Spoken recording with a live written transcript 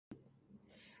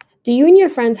Do you and your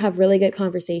friends have really good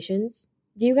conversations?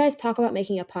 Do you guys talk about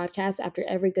making a podcast after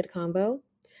every good convo?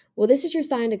 Well, this is your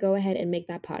sign to go ahead and make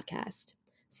that podcast.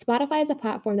 Spotify is a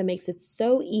platform that makes it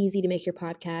so easy to make your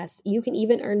podcast. You can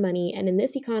even earn money, and in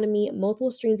this economy, multiple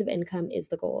streams of income is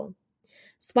the goal.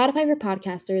 Spotify for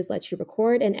Podcasters lets you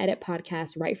record and edit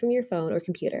podcasts right from your phone or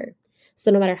computer.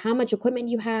 So no matter how much equipment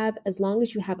you have, as long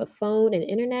as you have a phone and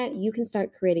internet, you can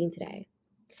start creating today.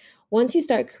 Once you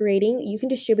start creating, you can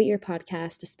distribute your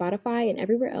podcast to Spotify and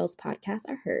everywhere else podcasts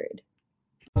are heard.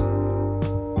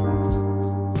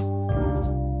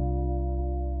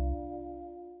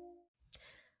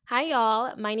 Hi,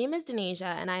 y'all. My name is Denasia,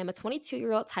 and I am a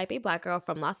 22-year-old Type A Black girl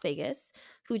from Las Vegas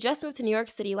who just moved to New York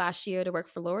City last year to work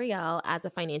for L'Oreal as a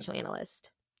financial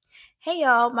analyst. Hey,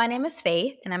 y'all. My name is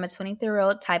Faith, and I'm a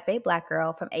 23-year-old Type A Black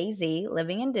girl from AZ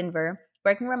living in Denver,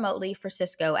 working remotely for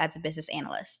Cisco as a business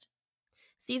analyst.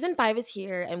 Season 5 is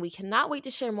here, and we cannot wait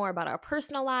to share more about our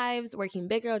personal lives, working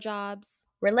big girl jobs,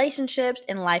 relationships,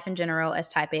 and life in general as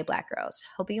Type A Black girls.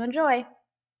 Hope you enjoy.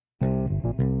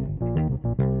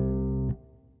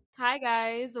 Hi,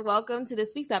 guys. Welcome to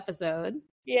this week's episode.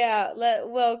 Yeah,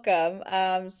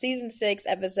 welcome. Season 6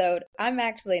 episode. I'm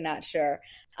actually not sure.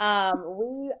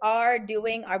 We are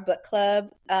doing our book club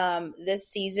this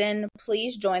season.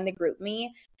 Please join the group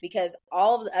me because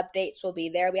all of the updates will be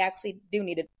there. We actually do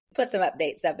need to put some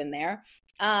updates up in there.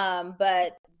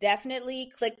 But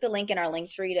definitely click the link in our link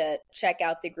tree to check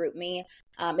out the group me.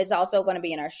 It's also going to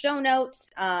be in our show notes.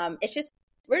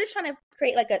 We're just trying to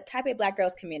create like a Type A Black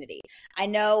girls community. I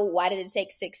know, why did it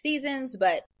take 6 seasons,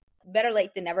 but better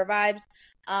late than never vibes.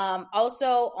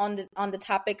 Also on the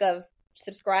topic of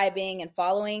subscribing and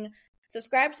following,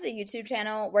 subscribe to the YouTube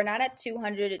channel. We're not at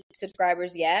 200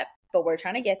 subscribers yet, but we're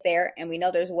trying to get there, and we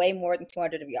know there's way more than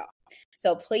 200 of y'all.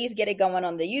 So please get it going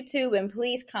on the YouTube, and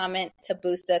please comment to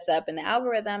boost us up in the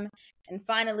algorithm. And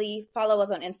finally, follow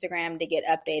us on Instagram to get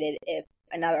updated if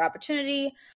another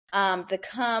opportunity to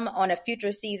come on a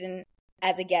future season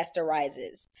as a guest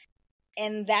arises.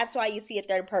 And that's why you see a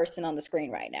third person on the screen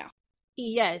right now.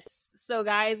 Yes. So,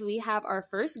 guys, we have our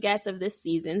first guest of this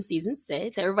season, season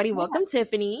 6. Everybody, welcome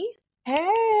Tiffany. Hey.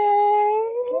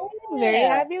 Very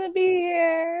happy to be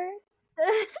here.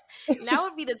 Now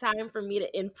would be the time for me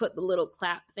to input the little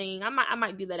clap thing. I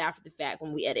might do that after the fact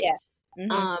when we edit. Yes.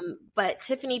 Mm-hmm. But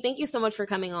Tiffany, thank you so much for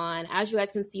coming on. As you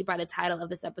guys can see by the title of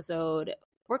this episode,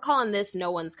 we're calling this No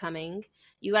One's Coming.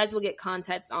 You guys will get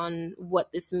context on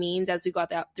what this means as we go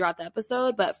throughout the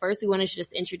episode. But first, we want to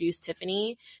just introduce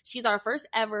Tiffany. She's our first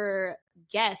ever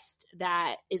guest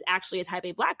that is actually a Type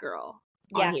A Black girl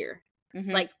on here.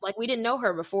 Mm-hmm. Like we didn't know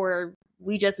her before.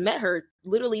 We just met her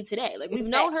literally today. Like, we've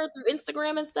known her through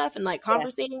Instagram and stuff and like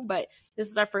conversating, but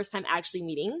this is our first time actually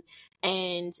meeting.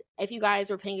 And if you guys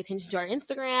were paying attention to our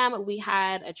Instagram, we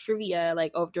had a trivia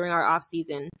during our off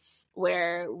season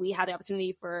where we had the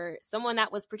opportunity for someone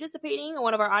that was participating,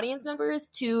 one of our audience members,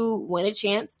 to win a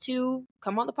chance to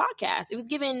come on the podcast. It was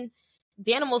given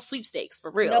Danimal sweepstakes for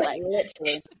real.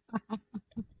 Literally.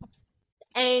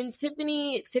 And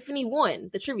Tiffany won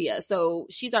the trivia. So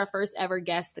she's our first ever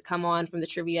guest to come on from the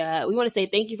trivia. We want to say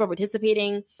thank you for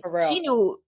participating. For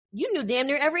real. You knew damn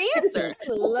near every answer.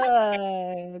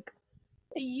 Look.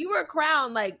 You were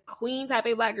crowned like Queen Type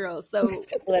A Black girl. So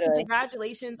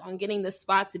congratulations on getting the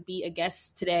spot to be a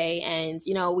guest today. And,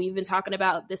 we've been talking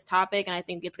about this topic, and I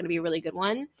think it's going to be a really good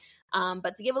one.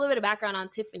 But to give a little bit of background on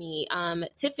Tiffany,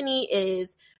 Tiffany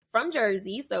is from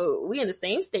Jersey, so we in the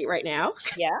same state right now.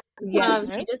 Yeah.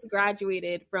 She just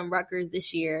graduated from Rutgers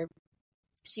this year.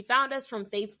 She found us from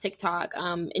Faith's TikTok,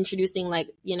 introducing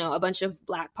a bunch of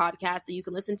Black podcasts that you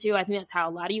can listen to. I think that's how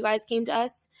a lot of you guys came to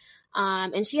us.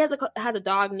 And she has a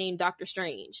dog named Dr.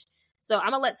 Strange. So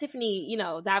I'm gonna let Tiffany,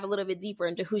 dive a little bit deeper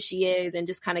into who she is and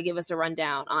just kind of give us a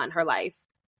rundown on her life.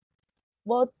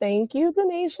 Well, thank you,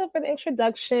 Denasia, for the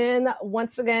introduction.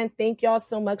 Once again, thank y'all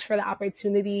so much for the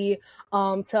opportunity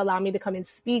to allow me to come and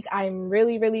speak. I'm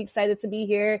really, really excited to be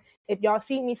here. If y'all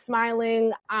see me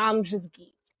smiling, I'm just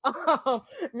geeked.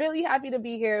 Really happy to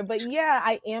be here. But yeah,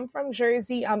 I am from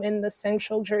Jersey. I'm in the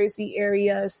Central Jersey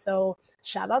area. So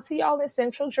shout out to y'all in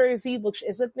Central Jersey, which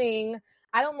is a thing.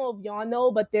 I don't know if y'all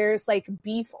know, but there's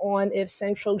beef on if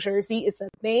Central Jersey is a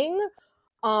thing.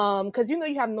 Because you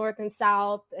have North and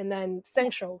South and then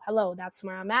Central. Hello, that's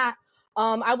where I'm at.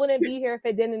 I wouldn't be here if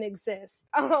it didn't exist.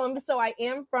 So I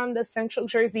am from the Central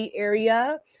Jersey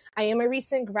area. I am a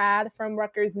recent grad from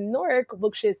Rutgers, Newark,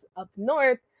 which is up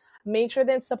north. Majored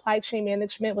in supply chain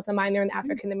management with a minor in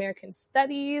African American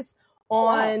studies.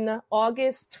 On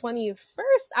August 21st,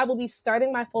 I will be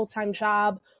starting my full-time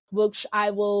job, which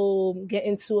I will get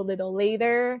into a little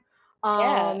later.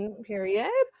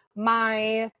 Period.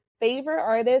 My favorite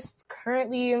artists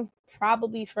currently,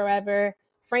 probably forever,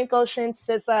 Frank Ocean,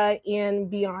 SZA, and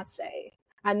Beyonce.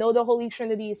 I know the Holy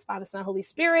Trinity is Father, Son, Holy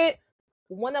Spirit.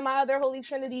 One of my other Holy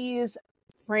Trinities,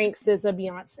 Frank, SZA,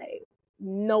 Beyonce.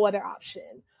 No other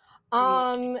option.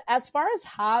 As far as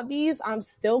hobbies, I'm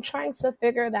still trying to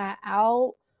figure that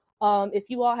out. If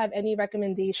you all have any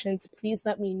recommendations, please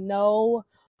let me know.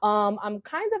 I'm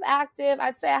kind of active.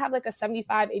 I'd say I have like a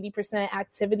 75-80%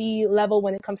 activity level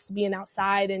when it comes to being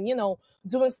outside and,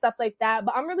 doing stuff like that.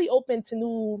 But I'm really open to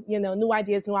new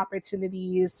ideas, new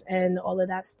opportunities and all of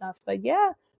that stuff. But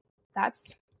yeah,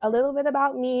 that's a little bit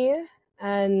about me.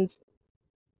 And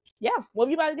yeah, what are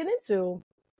you about to get into?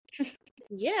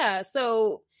 Yeah,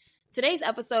 so today's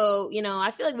episode,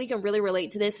 I feel like we can really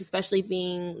relate to this, especially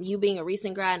you being a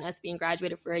recent grad and us being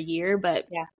graduated for a year. But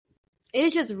yeah, it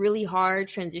is just really hard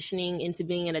transitioning into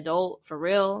being an adult for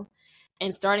real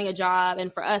and starting a job.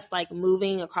 And for us, like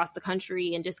moving across the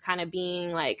country and just kind of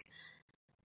being like,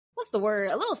 what's the word?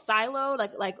 A little siloed,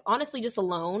 like honestly just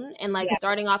alone and like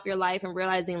starting off your life and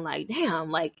realizing like,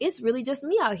 damn, like it's really just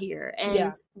me out here.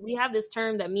 And we have this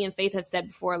term that me and Faith have said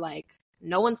before, like,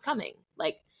 no one's coming.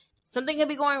 Like something could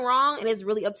be going wrong and it's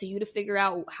really up to you to figure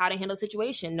out how to handle the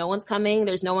situation. No one's coming.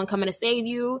 There's no one coming to save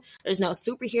you. There's no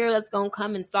superhero that's going to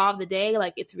come and solve the day.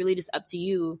 Like it's really just up to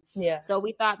you. Yeah. So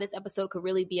we thought this episode could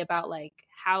really be about like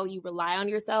how you rely on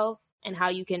yourself and how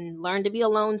you can learn to be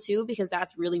alone too, because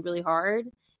that's really, really hard.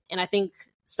 And I think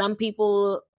some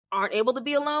people aren't able to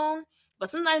be alone, but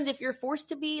sometimes if you're forced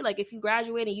to be, like if you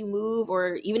graduate and you move,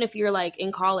 or even if you're like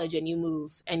in college and you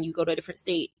move and you go to a different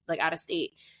state, like out of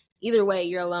state, either way,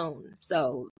 you're alone.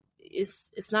 So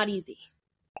it's not easy.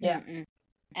 Yeah.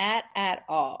 At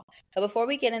all. But before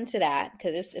we get into that,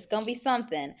 because it's going to be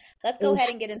something, let's go ahead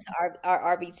and get into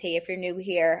our RBT. If you're new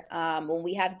here, when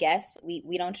we have guests,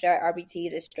 we don't share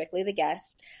RBTs. It's strictly the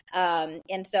guest.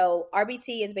 And so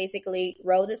RBT is basically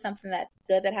Rose is something that's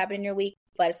good that happened in your week,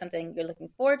 but it's something you're looking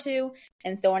forward to.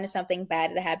 And Thorn is something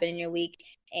bad that happened in your week.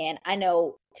 And I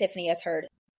know Tiffany has heard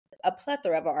a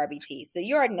plethora of our RBTs, so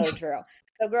you already know the drill.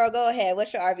 So girl, go ahead.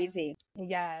 What's your RBT?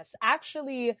 Yes.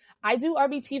 Actually, I do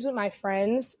RBTs with my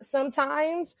friends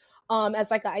sometimes as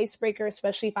like an icebreaker,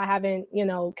 especially if I haven't,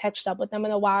 catched up with them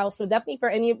in a while. So definitely for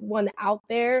anyone out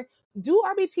there, do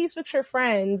RBTs with your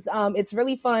friends. It's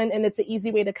really fun and it's an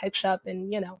easy way to catch up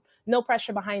and, no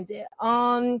pressure behind it.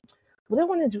 What do I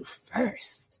want to do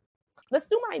first? Let's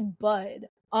do my bud.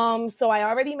 So I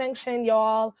already mentioned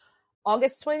y'all,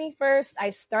 August 21st, I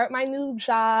start my new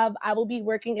job. I will be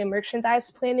working in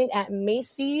merchandise planning at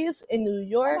Macy's in New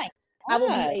York. I will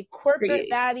be a corporate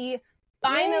baddie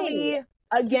finally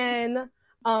again.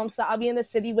 So I'll be in the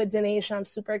city with Denasia. I'm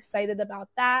super excited about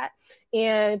that.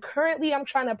 And currently I'm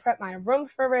trying to prep my room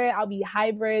for it. I'll be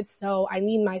hybrid, so I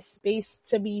need my space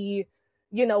to be,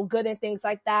 good and things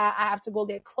like that. I have to go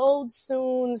get clothes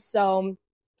soon, so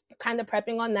kind of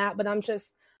prepping on that, but I'm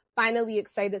just finally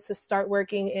excited to start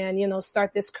working and,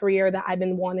 start this career that I've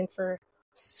been wanting for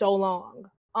so long.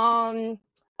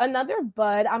 Another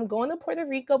bud, I'm going to Puerto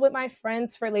Rico with my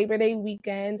friends for Labor Day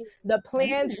weekend. The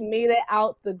plans made it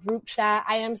out the group chat.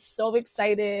 I am so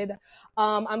excited.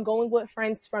 I'm going with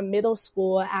friends from middle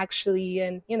school, actually.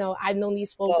 And, I've known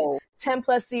these folks 10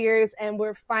 plus years and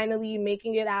we're finally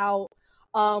making it out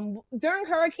during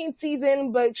hurricane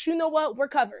season. But you know what? We're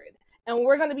covered and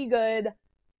we're going to be good.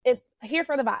 Here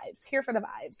for the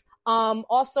vibes.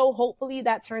 Also, hopefully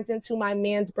that turns into my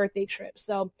man's birthday trip.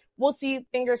 So we'll see,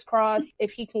 fingers crossed,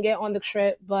 if he can get on the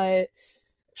trip. But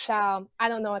child, I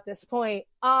don't know at this point.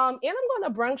 And I'm going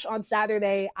to brunch on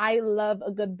Saturday. I love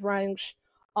a good brunch.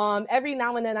 Every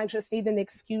now and then I just need an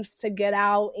excuse to get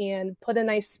out and put a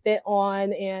nice fit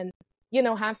on and,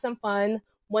 have some fun.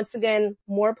 Once again,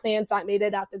 more plans. I made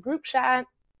it out the group chat.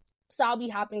 So I'll be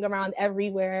hopping around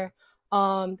everywhere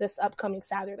this upcoming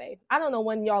Saturday. I don't know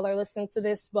when y'all are listening to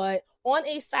this, but on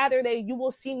a Saturday, you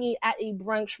will see me at a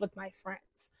brunch with my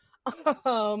friends.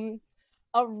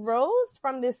 A rose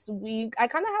from this week, I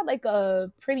kind of had like a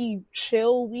pretty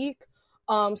chill week.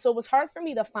 So it was hard for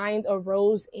me to find a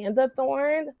rose and a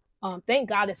thorn. Thank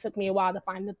God it took me a while to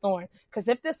find the thorn, because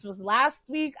if this was last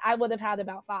week, I would have had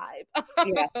about 5.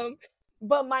 Yeah.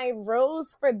 But my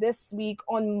rose for this week,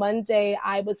 on Monday,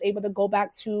 I was able to go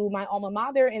back to my alma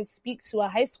mater and speak to a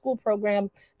high school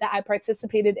program that I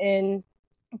participated in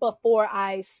before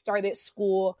I started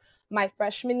school my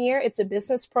freshman year. It's a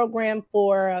business program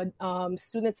for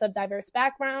students of diverse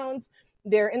backgrounds.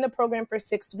 They're in the program for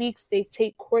 6 weeks. They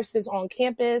take courses on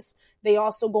campus. They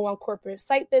also go on corporate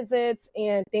site visits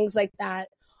and things like that.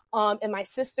 And my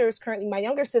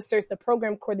younger sister is the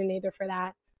program coordinator for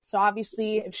that. So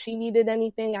obviously, if she needed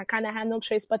anything, I kind of had no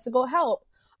choice but to go help.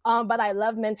 But I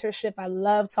love mentorship. I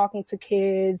love talking to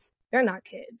kids. They're not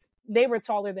kids. They were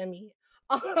taller than me.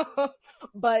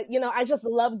 But, I just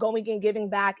love going and giving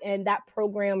back. And that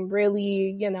program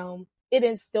really, it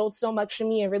instilled so much in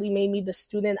me and really made me the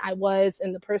student I was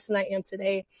and the person I am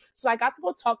today. So I got to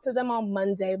go talk to them on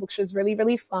Monday, which was really,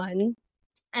 really fun.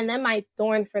 And then my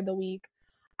thorn for the week,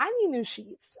 I need new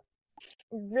sheets.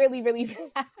 Really, really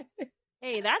bad.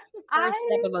 Hey, that's the first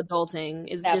step of adulting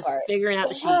is just figuring out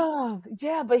the sheets.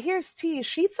 Yeah, but here's tea.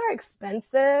 Sheets are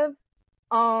expensive.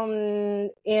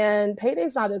 And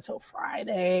payday's not until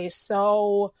Friday.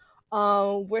 So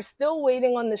we're still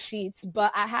waiting on the sheets,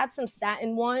 but I had some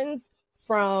satin ones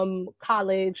from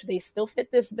college. They still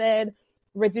fit this bed,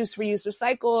 reduce, reuse,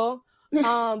 recycle.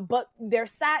 But they're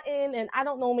satin, and I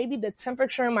don't know, maybe the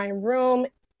temperature in my room,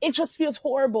 it just feels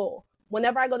horrible.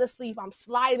 Whenever I go to sleep, I'm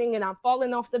sliding and I'm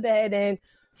falling off the bed, and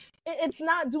it's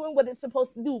not doing what it's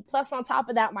supposed to do. Plus, on top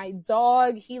of that, my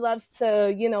dog, he loves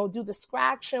to, do the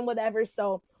scratch and whatever.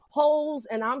 So holes,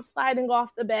 and I'm sliding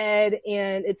off the bed,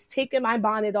 and it's taking my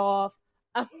bonnet off.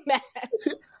 A mess.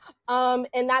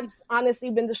 And that's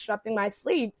honestly been disrupting my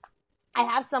sleep. I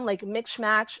have some like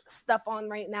mix-match stuff on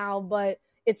right now, but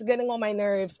it's getting on my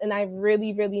nerves, and I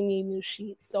really, really need new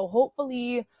sheets. So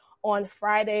hopefully on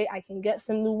Friday, I can get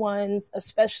some new ones,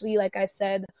 especially, like I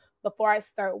said, before I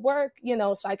start work,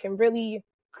 so I can really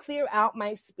clear out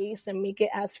my space and make it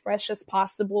as fresh as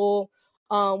possible,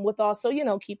 with also,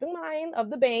 keeping mind of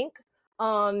the bank,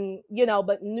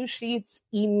 but new sheets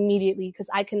immediately, because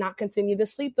I cannot continue to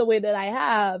sleep the way that I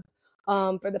have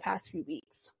for the past few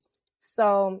weeks.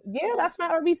 So, yeah, that's my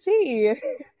RBT.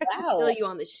 I feel you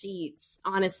on the sheets,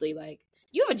 honestly, like,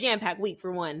 you have a jam-packed week for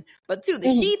one, but two, the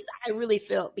sheets I really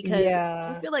feel, because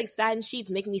I feel like satin sheets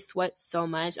make me sweat so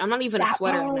much. I'm not even a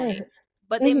sweater at night,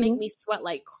 but they make me sweat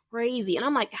like crazy. And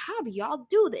I'm like, how do y'all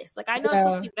do this? Like, I know it's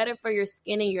supposed to be better for your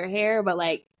skin and your hair, but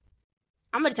like,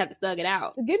 I'm gonna just have to thug it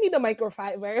out. Give me the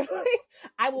microfiber.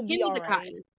 I will give be me the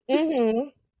cotton.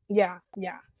 Yeah,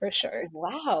 for sure.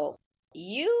 Wow.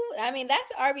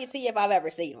 That's RBT if I've ever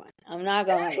seen one. I'm not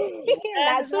going to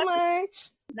Not too much.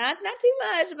 Not too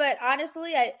much, but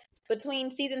honestly,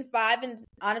 between season 5 and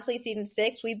honestly season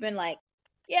 6, we've been like,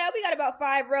 yeah, we got about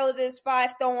 5 roses,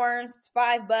 5 thorns,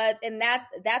 5 buds, and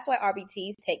that's why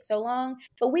RBTs take so long.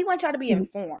 But we want y'all to be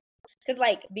informed,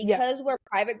 because we're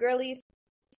private girlies,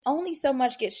 only so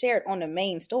much gets shared on the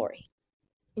main story.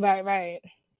 Right.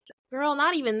 Girl,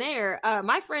 not even there.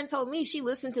 My friend told me she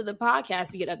listened to the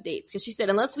podcast to get updates, because she said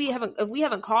if we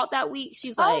haven't called that week,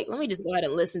 she's like, let me just go ahead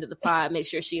and listen to the pod, make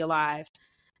sure she alive.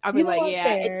 I'll be like,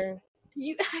 yeah.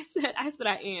 I said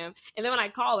I am, and then when I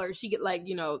call her, she get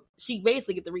she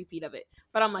basically get the repeat of it.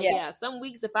 But I'm like, yeah. Some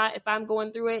weeks if I'm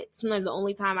going through it, sometimes the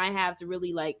only time I have to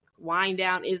really like wind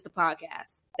down is the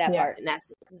podcast. That part, and that's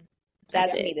it.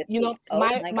 That's me this week.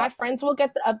 My friends will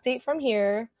get the update from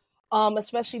here.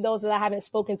 Especially those that I haven't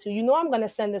spoken to. I'm going to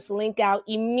send this link out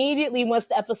immediately once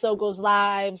the episode goes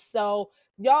live. So,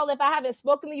 y'all, if I haven't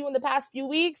spoken to you in the past few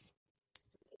weeks,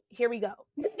 here we go.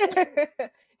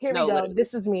 Here we go. Literally.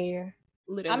 This is me.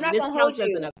 Literally. I'm not going to hold you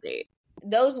as an update.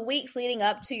 Those weeks leading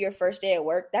up to your first day at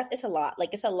work, it's a lot.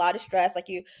 Like, it's a lot of stress. Like,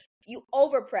 you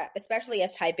over prep, especially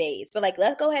as type A's. But like,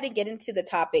 let's go ahead and get into the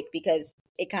topic, because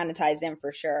it kind of ties in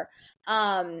for sure.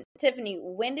 Tiffany,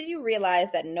 when did you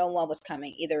realize that no one was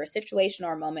coming? Either a situation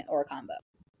or a moment or a combo?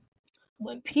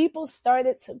 When people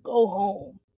started to go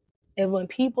home and when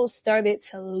people started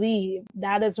to leave,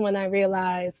 that is when I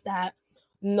realized that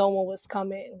no one was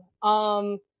coming.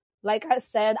 Like I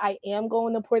said, I am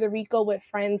going to Puerto Rico with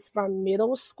friends from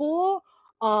middle school,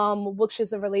 which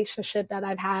is a relationship that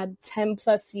I've had 10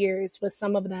 plus years with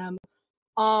some of them.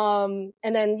 And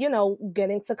then,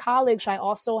 getting to college, I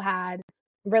also had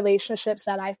relationships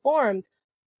that I formed.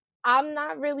 I'm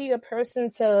not really a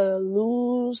person to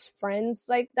lose friends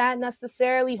like that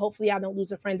necessarily. Hopefully I don't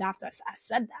lose a friend after I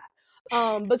said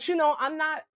that. But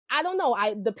I don't know.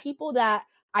 The people that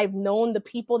I've known, the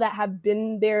people that have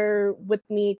been there with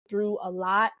me through a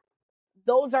lot,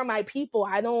 those are my people.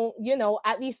 I don't,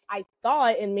 at least I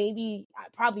thought, and maybe I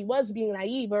probably was being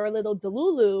naive or a little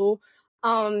delulu.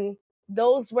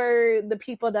 Those were the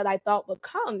people that I thought would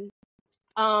come.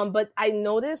 But I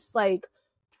noticed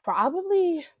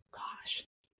probably,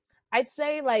 I'd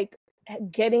say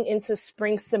getting into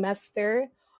spring semester,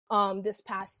 this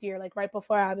past year, right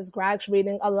before I was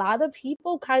graduating, a lot of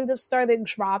people kind of started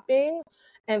dropping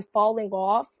and falling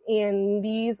off. And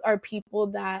these are people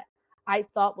that I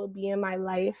thought would be in my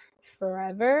life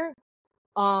forever.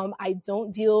 I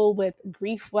don't deal with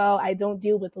grief well. I don't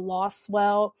deal with loss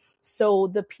well. So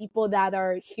the people that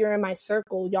are here in my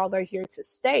circle, y'all are here to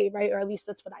stay, right? Or at least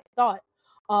that's what I thought.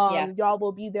 Y'all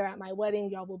will be there at my wedding.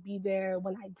 Y'all will be there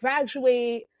when I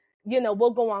graduate. You know,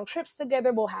 we'll go on trips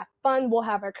together. We'll have fun. We'll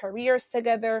have our careers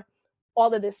together.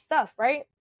 All of this stuff, right?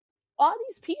 All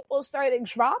these people started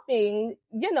dropping,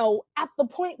 you know, at the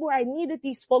point where I needed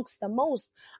these folks the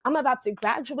most. I'm about to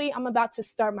graduate. I'm about to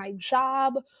start my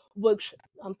job, which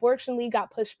unfortunately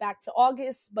got pushed back to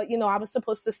August. But, you know, I was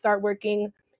supposed to start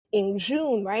working in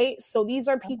June, right? So these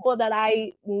are people that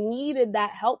I needed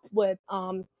that help with,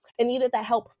 and needed that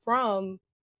help from,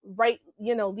 right,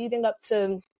 you know, leading up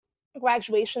to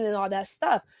graduation and all that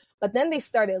stuff. But then they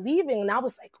started leaving, and I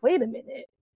was like, wait a minute.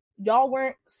 Y'all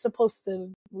weren't supposed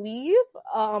to leave.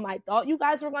 I thought you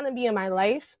guys were going to be in my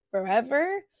life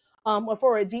forever, or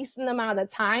for a decent amount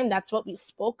of time. That's what we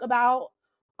spoke about.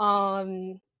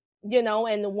 You know,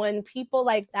 and when people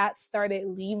like that started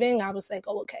leaving, I was like,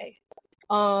 oh, okay.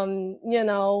 You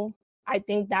know, I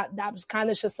think that was kind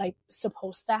of just like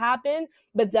supposed to happen.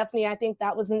 But definitely, I think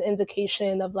that was an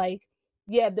indication of like,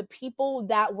 yeah, the people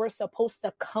that were supposed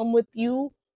to come with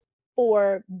you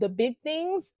for the big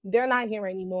things, they're not here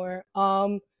anymore.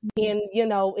 And, you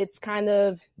know, it's kind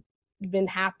of been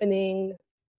happening,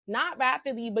 not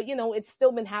rapidly, but, you know, it's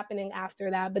still been happening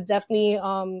after that. But definitely,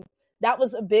 that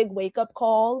was a big wake up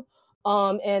call.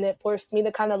 And it forced me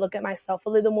to kind of look at myself a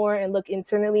little more and look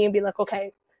internally and be like,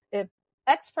 okay, if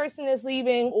X person is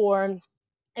leaving, or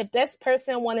if this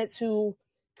person wanted to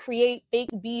create fake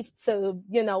beef to,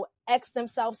 you know, X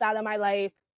themselves out of my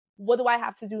life, what do I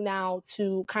have to do now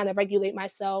to kind of regulate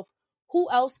myself?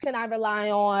 Who else can I rely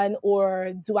on?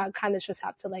 Or do I kind of just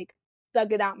have to like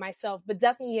thug it out myself? But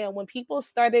definitely, yeah, when people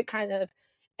started kind of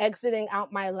exiting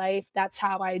out my life, that's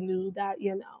how I knew that,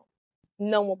 you know,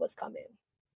 no one was coming.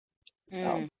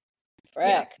 So, frick.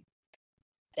 Yeah.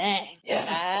 Dang. Yeah.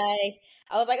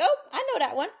 I was like, oh, I know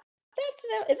that one.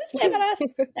 Is this play about us?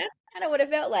 That's kind of what it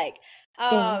felt like.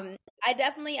 I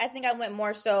think I went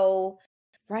more so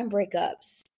friend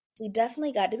breakups. Did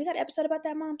we got an episode about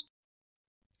that, moms?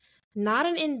 Not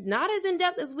as in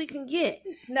depth as we can get.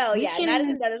 No, not as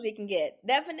in depth as we can get.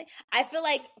 Definitely. I feel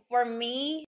like for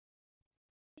me,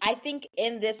 I think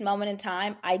in this moment in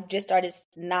time, I just started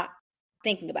not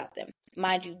thinking about them.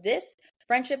 Mind you, this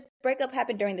friendship breakup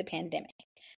happened during the pandemic.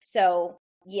 So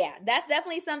yeah, that's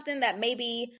definitely something that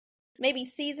maybe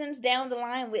seasons down the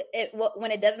line with it, when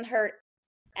it doesn't hurt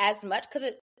as much, because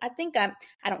I think I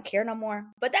don't care no more.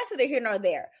 But that's neither here nor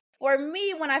there. For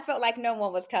me, when I felt like no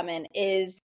one was coming,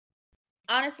 is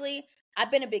honestly, I've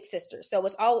been a big sister, so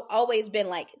it's always been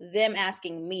like them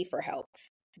asking me for help.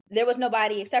 There was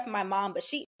nobody except for my mom, but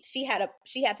she had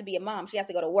to be a mom. She had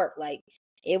to go to work. Like,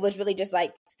 it was really just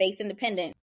like face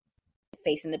independent.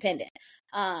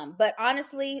 But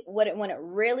honestly, when it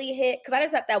really hit, because I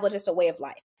just thought that was just a way of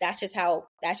life. That's just how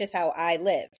I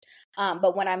lived.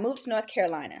 But when I moved to North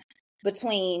Carolina,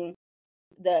 between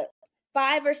the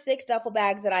 5 or 6 duffel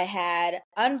bags that I had,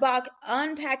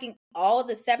 unpacking all of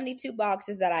the 72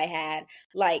 boxes that I had,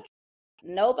 like,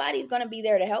 nobody's going to be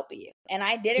there to help you. And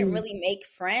I didn't really make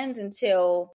friends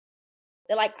until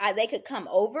they could come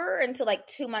over until like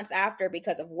 2 months after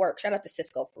because of work. Shout out to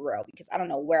Cisco for real, because I don't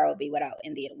know where I would be without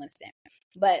India and Winston.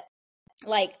 But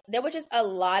like, there was just a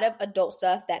lot of adult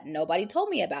stuff that nobody told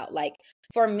me about. Like,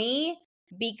 for me,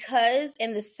 because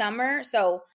in the summer,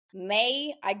 so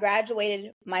May, I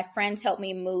graduated, my friends helped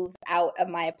me move out of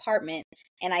my apartment,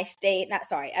 and I stayed,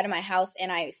 out of my house,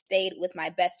 and I stayed with my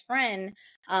best friend,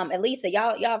 Elisa.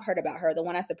 Y'all have heard about her, the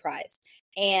one I surprised.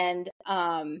 And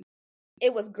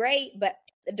it was great, but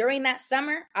during that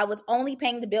summer, I was only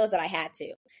paying the bills that I had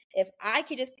to. If I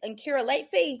could just incur a late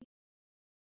fee,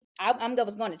 I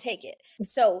was going to take it.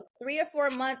 So 3 or 4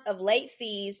 months of late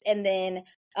fees, and then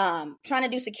trying to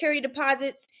do security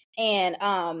deposits, and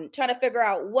trying to figure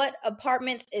out what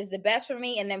apartments is the best for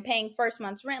me, and then paying first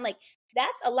month's rent. Like,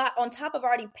 that's a lot on top of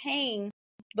already paying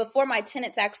before my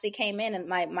tenants actually came in and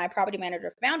my property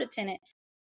manager found a tenant.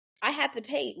 I had to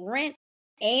pay rent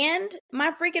and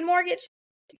my freaking mortgage.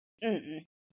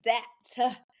 That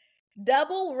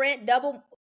double rent,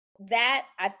 that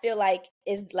I feel like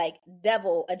is like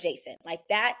devil adjacent. Like,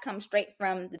 that comes straight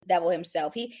from the devil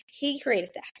himself. He created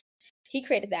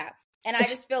that. And I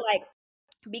just feel like,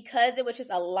 because it was just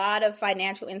a lot of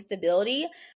financial instability,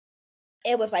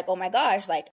 it was like, oh my gosh,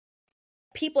 like,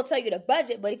 people tell you to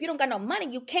budget, but if you don't got no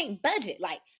money, you can't budget.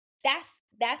 Like, that's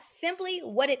simply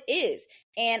what it is.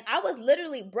 And I was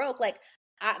literally broke. Like,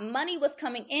 money was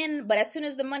coming in, but as soon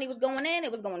as the money was going in,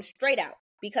 it was going straight out,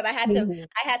 because I had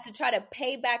to try to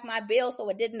pay back my bill so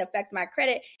it didn't affect my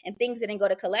credit and things didn't go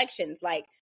to collections. Like,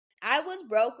 I was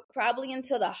broke probably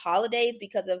until the holidays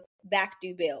because of back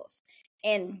due bills.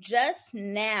 And just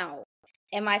now,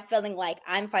 am I feeling like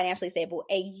I'm financially stable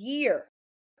a year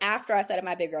after I started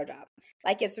my big girl job.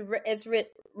 Like it's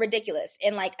ridiculous.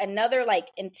 And like another like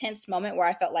intense moment where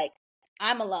I felt like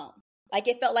I'm alone. Like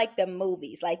it felt like the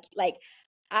movies. Like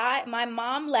my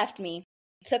mom left me,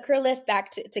 took her lift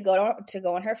back to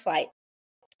go on her flight,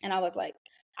 and I was like,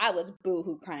 I was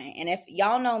boohoo crying. And if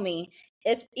y'all know me,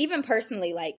 it's even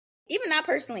personally, like even not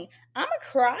personally, I'm a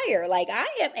crier. Like I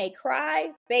am a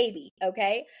cry baby.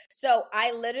 Okay, so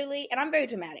I literally, and I'm very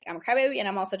dramatic. I'm a cry baby, and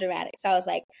I'm also dramatic. So I was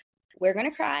like, we're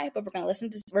gonna cry, but we're gonna listen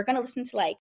to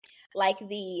like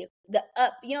the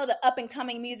up, you know, the up and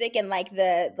coming music and like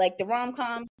the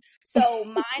rom-com. So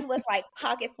mine was like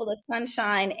Pocket Full of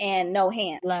Sunshine and No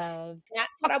Hands. Love.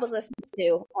 That's what I was listening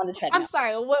to on the treadmill. I'm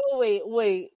sorry.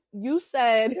 Wait. You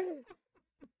said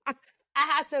I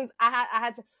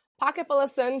had to Pocket Full of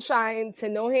Sunshine to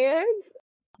No Hands.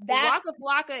 Waka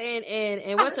Flocka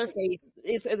and what's her face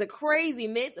is a crazy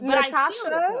mix. But Natasha? I feel it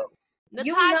though.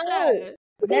 Natasha.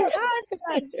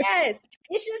 Natasha, yes.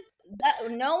 It's just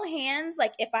No Hands.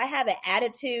 Like if I have an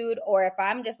attitude or if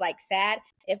I'm just like sad,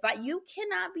 you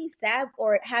cannot be sad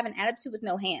or have an attitude with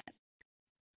no hands.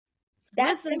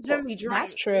 That's to me drunk.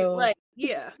 That's true. Like,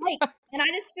 yeah. Like, and I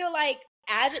just feel like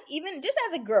even just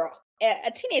as a girl,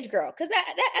 a teenage girl, because that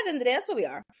at the end of the day, that's what we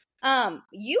are.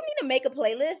 You need to make a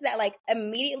playlist that like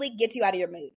immediately gets you out of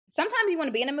your mood. Sometimes you want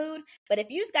to be in a mood, but if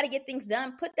you just got to get things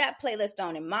done, put that playlist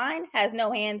on. And mine has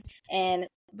No Hands and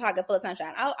Pocket Full of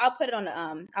Sunshine. I'll put it on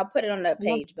the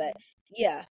page. But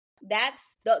yeah,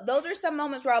 those are some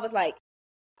moments where I was like,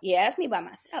 yeah, that's me by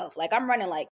myself. Like I'm running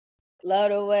like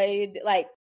love the way like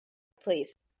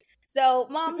please. So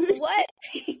moms, what?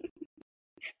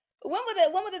 When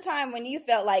was the time when you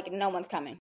felt like no one's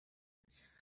coming?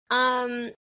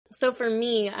 So for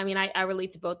me, I mean, I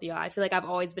relate to both of y'all. I feel like I've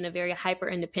always been a very hyper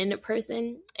independent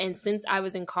person. And since I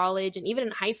was in college and even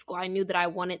in high school, I knew that I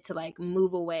wanted to like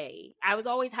move away. I was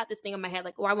always had this thing in my head,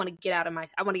 like, oh, I want to get out of my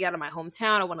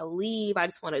hometown. I want to leave. I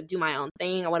just want to do my own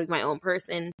thing. I want to be my own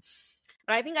person.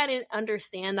 But I think I didn't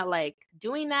understand that like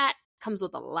doing that comes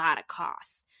with a lot of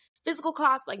costs. Physical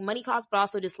costs, like money costs, but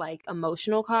also just like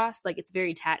emotional costs. Like it's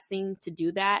very taxing to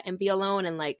do that and be alone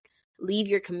and like leave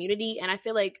your community. And I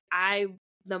feel like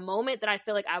the moment that I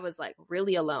feel like I was like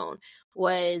really alone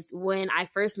was when I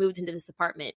first moved into this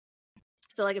apartment.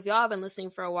 So like if y'all have been listening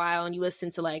for a while and you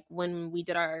listened to like when we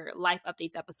did our life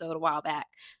updates episode a while back,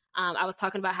 I was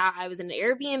talking about how I was in an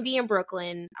Airbnb in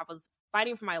Brooklyn. I was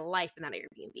fighting for my life in that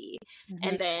Airbnb. Mm-hmm.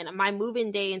 And then my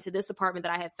move-in day into this apartment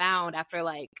that I had found after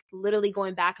like literally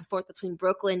going back and forth between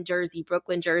Brooklyn, Jersey,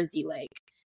 like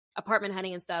apartment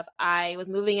hunting and stuff. I was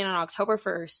moving in on October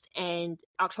 1st, and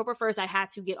October 1st, I had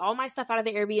to get all my stuff out of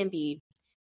the Airbnb,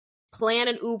 plan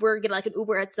an Uber, get like an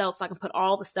Uber itself so I can put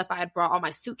all the stuff I had brought, all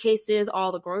my suitcases,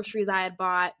 all the groceries I had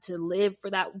bought to live for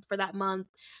that month,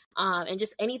 and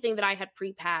just anything that I had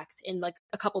pre-packed in like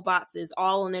a couple boxes,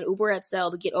 all in an Uber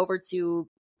itself to get over to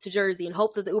Jersey and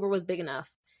hope that the Uber was big enough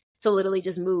to literally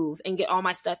just move and get all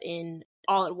my stuff in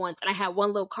all at once. And I had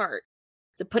one little cart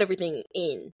to put everything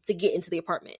in to get into the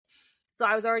apartment. So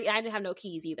I didn't have no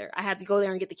keys either. I had to go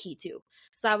there and get the key too.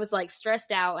 So I was like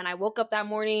stressed out, and I woke up that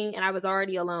morning and I was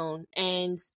already alone,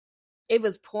 and it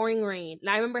was pouring rain. And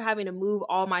I remember having to move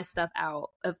all my stuff out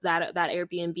of that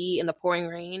Airbnb in the pouring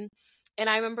rain. And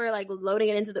I remember like loading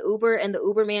it into the Uber, and the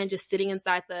Uber man just sitting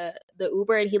inside the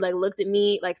Uber, and he like looked at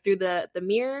me like through the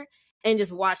mirror and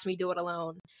just watched me do it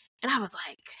alone. And I was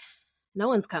like, no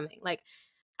one's coming. Like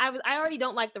I already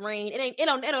don't like the rain. It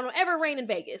don't ever rain in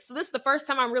Vegas. So this is the first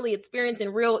time I'm really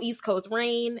experiencing real East Coast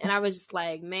rain. And I was just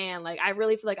like, man, like I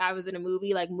really feel like I was in a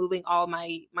movie, like moving all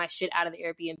my shit out of the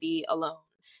Airbnb alone.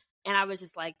 And I was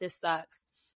just like, this sucks.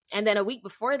 And then a week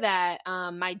before that,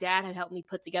 my dad had helped me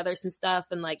put together some stuff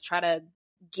and like try to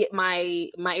get my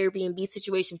Airbnb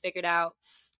situation figured out.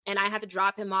 And I had to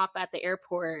drop him off at the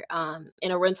airport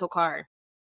in a rental car.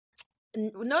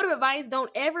 Note of advice,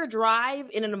 don't ever drive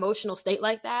in an emotional state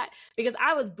like that, because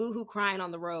I was boohoo crying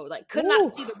on the road, like could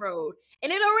not see the road.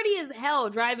 And it already is hell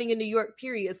driving in New York,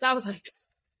 period. So I was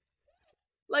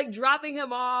like dropping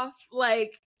him off,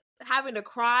 like having to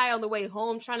cry on the way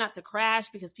home, trying not to crash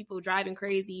because people were driving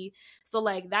crazy. So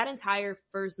like that entire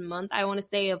first month, I want to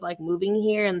say, of like moving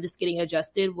here and just getting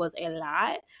adjusted was a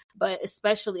lot. But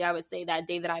especially I would say that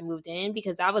day that I moved in,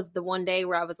 because that was the one day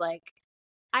where I was like,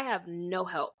 I have no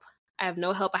help. I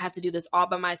have to do this all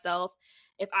by myself.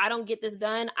 If I don't get this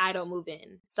done, I don't move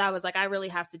in. So I was like, I really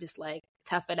have to just like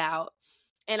tough it out.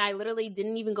 And I literally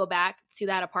didn't even go back to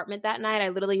that apartment that night. I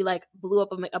literally like blew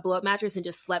up a blow up mattress and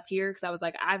just slept here, because I was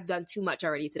like, I've done too much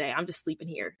already today. I'm just sleeping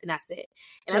here, and that's it.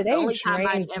 And that's the only time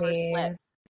I've ever slept.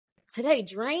 today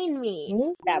drained me.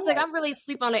 It's like I'm really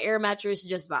sleep on an air mattress,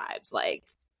 just vibes, like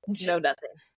no nothing.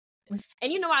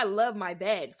 And I love my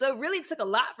bed, so it really took a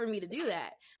lot for me to do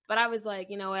that. But I was like,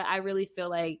 you know what? I really feel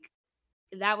like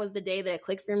that was the day that it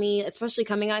clicked for me, especially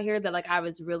coming out here, that like I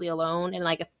was really alone, and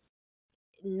like if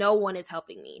no one is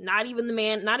helping me, not even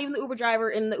the Uber driver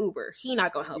in the Uber, he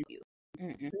not gonna help you.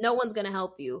 No one's gonna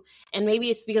help you. And maybe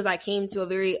it's because I came to a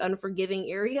very unforgiving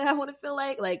area. I want to feel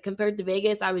like compared to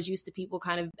Vegas, I was used to people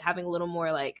kind of having a little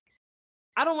more like,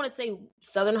 I don't want to say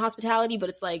Southern hospitality, but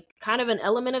it's like kind of an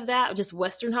element of that, just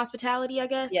Western hospitality, I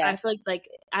guess. Yeah. I feel like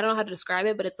I don't know how to describe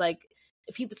it, but it's like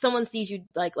if someone sees you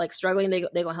like struggling, they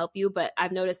gonna help you. But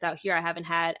I've noticed out here I haven't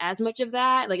had as much of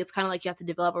that. Like it's kind of like you have to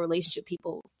develop a relationship with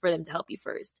people for them to help you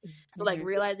first. So like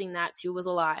realizing that too was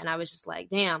a lot, and I was just like,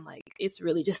 damn, like it's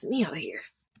really just me out here.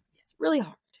 It's really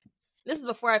hard. This is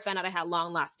before I found out I had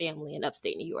long lost family in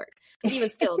upstate New York. But even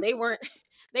still, they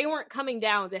weren't coming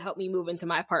down to help me move into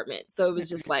my apartment. So it was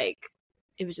just like,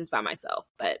 it was just by myself.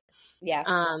 But yeah.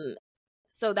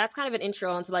 So that's kind of an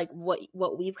intro into like what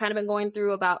we've kind of been going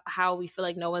through about how we feel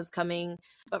like no one's coming.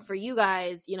 But for you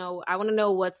guys, I want to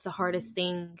know what's the hardest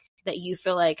thing that you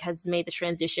feel like has made the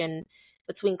transition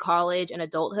between college and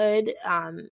adulthood,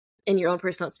 in your own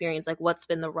personal experience. Like what's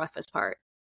been the roughest part?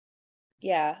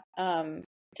 Yeah.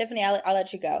 Tiffany, I'll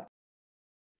let you go.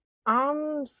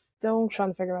 Still trying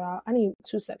to figure it out. I need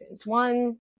 2 seconds.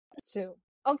 1, 2.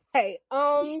 Okay.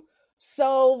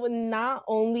 So not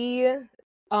only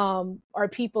are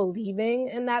people leaving,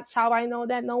 and that's how I know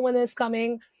that no one is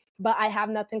coming, but I have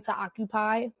nothing to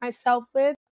occupy myself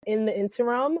with in the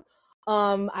interim.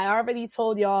 I already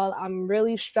told y'all I'm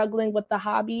really struggling with the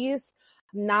hobbies.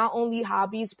 Not only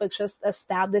hobbies, but just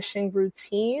establishing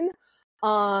routine.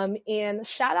 And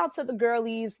shout out to the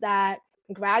girlies that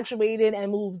graduated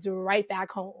and moved right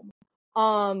back home.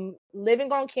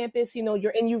 Living on campus,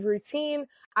 you're in your routine.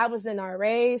 I was in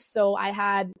RA, so I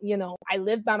had, I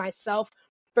lived by myself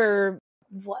for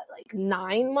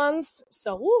 9 months.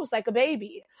 So it was like a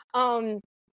baby. But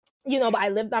I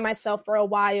lived by myself for a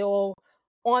while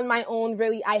on my own.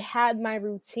 Really, I had my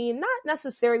routine, not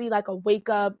necessarily like a wake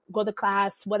up, go to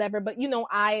class, whatever, but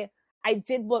I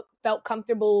did what felt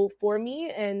comfortable for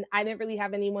me, and I didn't really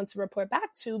have anyone to report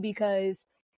back to because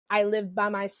I lived by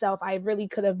myself. I really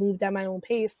could have moved at my own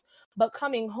pace. But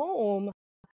coming home,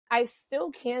 I still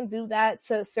can do that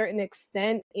to a certain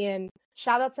extent. And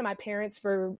shout out to my parents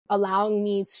for allowing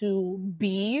me to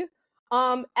be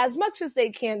as much as they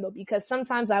can, though, because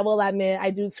sometimes I will admit I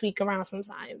do tweak around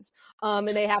sometimes, and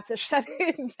they have to shut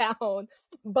it down.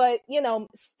 But,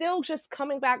 still just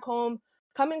coming back home,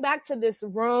 coming back to this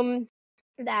room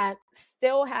that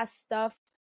still has stuff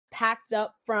packed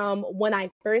up from when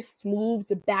I first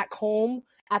moved back home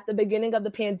at the beginning of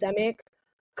the pandemic,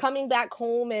 coming back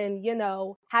home and,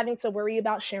 having to worry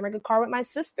about sharing a car with my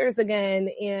sisters again.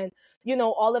 And,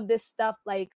 all of this stuff,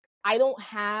 like I don't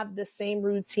have the same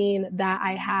routine that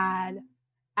I had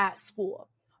at school.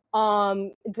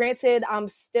 Granted, I'm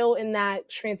still in that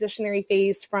transitionary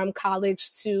phase from college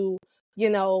to,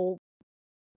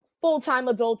 full-time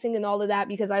adulting and all of that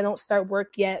because I don't start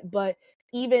work yet. But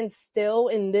even still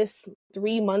in this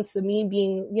 3 months of me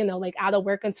being, out of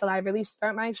work until I really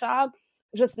start my job,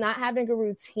 just not having a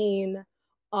routine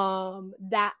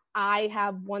that I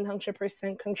have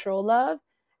 100% control of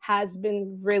has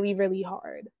been really, really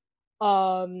hard.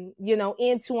 And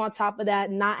on top of that,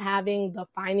 not having the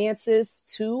finances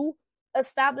to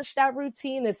establish that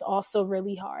routine is also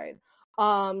really hard.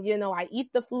 I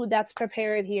eat the food that's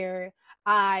prepared here.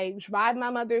 I drive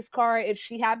my mother's car if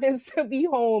she happens to be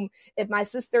home. If my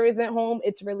sister isn't home,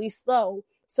 it's really slow.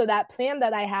 So that plan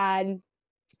that I had,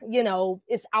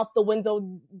 is out the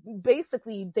window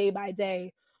basically day by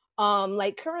day.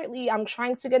 Currently I'm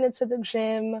trying to get into the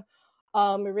gym.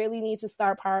 Really need to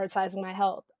start prioritizing my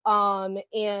health.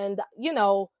 And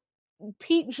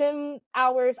peak gym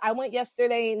hours, I went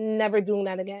yesterday, never doing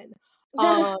that again.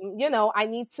 I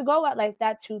need to go at like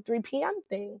that 2-3 p.m.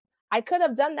 thing. I could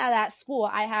have done that at school.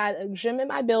 I had a gym in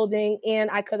my building and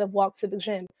I could have walked to the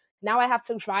gym. Now I have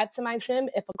to drive to my gym.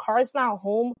 If a car's not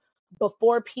home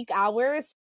before peak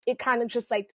hours, it kind of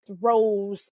just like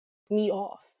throws me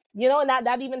off, and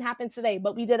that even happened today,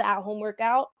 but we did an at-home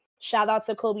workout. Shout out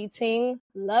to Kobe Ting.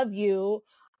 Love you.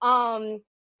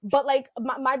 But like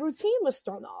my routine was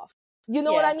thrown off. You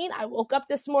know what I mean? I woke up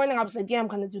this morning. I was like, I'm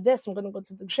going to do this. I'm going to go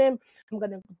to the gym. I'm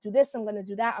going to do this. I'm going to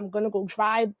do that. I'm going to go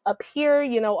drive up here.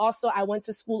 Also, I went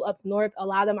to school up north. A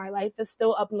lot of my life is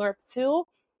still up north too.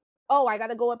 Oh, I got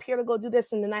to go up here to go do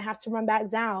this. And then I have to run back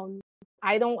down.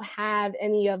 I don't have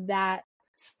any of that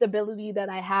stability that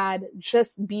I had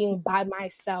just being by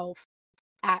myself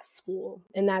at school.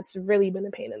 And that's really been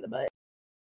a pain in the butt.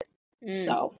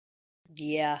 So.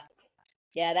 Yeah.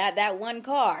 Yeah, that one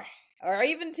car or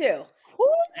even two.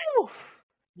 Woo!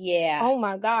 Yeah. Oh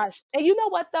my gosh. And you know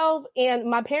what though? And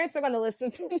my parents are going to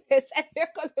listen to this and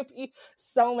they're going to be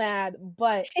so mad.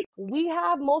 But we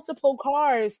have multiple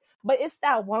cars, but it's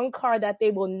that one car that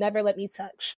they will never let me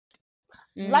touch.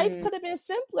 Life could have been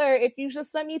simpler if you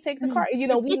just let me take the car. You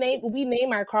know, we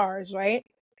name our cars, right?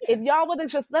 If y'all would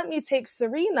have just let me take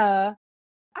Serena,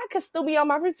 I could still be on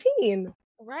my routine.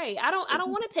 Right. I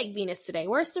don't want to take Venus today.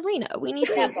 Where's Serena? We need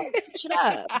to switch it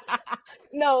up.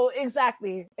 No,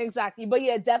 exactly. But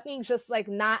yeah, definitely just like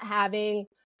not having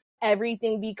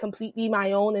everything be completely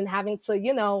my own and having to,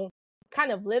 you know,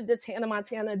 kind of live this Hannah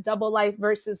Montana double life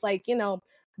versus like, you know,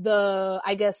 the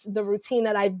routine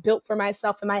that I built for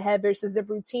myself in my head versus the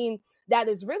routine that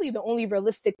is really the only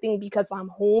realistic thing because I'm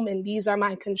home and these are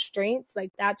my constraints. Like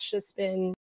that's just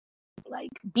been like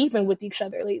beefing with each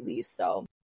other lately. So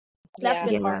that's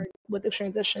been hard with the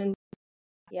transition.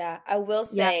 Yeah, I will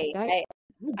say, I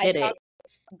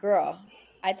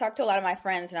talked to a lot of my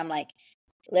friends and I'm like,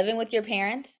 living with your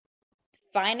parents,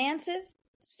 finances,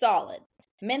 solid.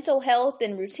 Mental health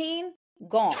and routine,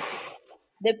 gone.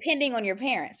 Depending on your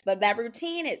parents. But that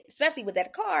routine, especially with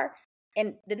that car,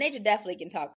 and the nature definitely can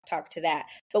talk to that.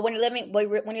 But when you're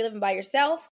living by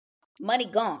yourself, money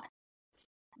gone.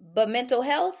 But mental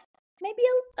health, maybe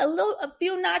a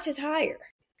few notches higher.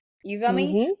 You feel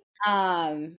me?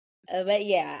 But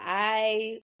yeah,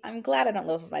 I'm glad I don't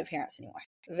live with my parents anymore.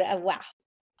 Wow,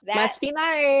 that must be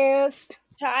nice,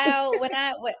 child.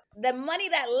 The money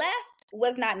that left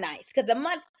was not nice because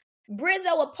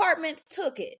Brizzo Apartments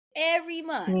took it every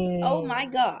month. Oh my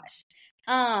gosh.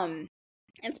 And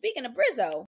speaking of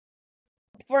Brizzo,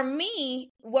 for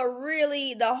me, what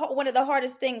really one of the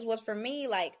hardest things was for me,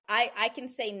 like I can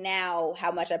say now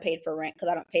how much I paid for rent because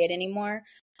I don't pay it anymore.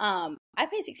 I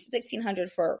paid $1,600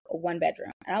 for a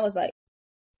 1-bedroom, and I was like,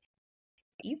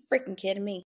 "Are you freaking kidding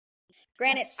me?"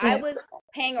 Granted, I was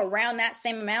paying around that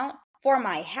same amount for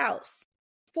my house,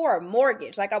 for a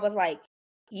mortgage. Like I was like,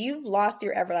 "You've lost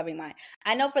your ever loving mind."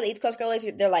 I know for the East Coast girls,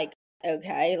 they're like,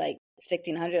 "Okay, like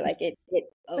 1,600, like it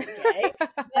okay,"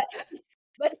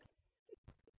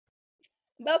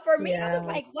 But for me, I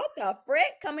was like, what the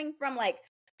frick? Coming from like,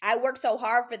 I worked so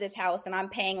hard for this house and I'm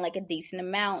paying like a decent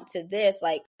amount to this,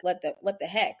 like what the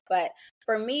heck? But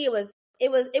for me, it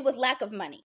was lack of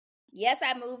money. Yes,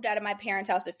 I moved out of my parents'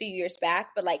 house a few years back,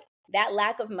 but like that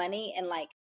lack of money and like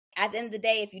at the end of the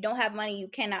day, if you don't have money, you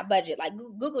cannot budget. Like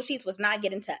Google Sheets was not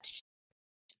getting touched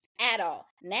at all.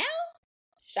 Now,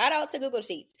 shout out to Google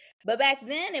Sheets. But back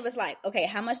then it was like, okay,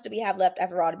 how much do we have left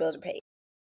after all the bills are paid?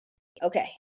 Okay.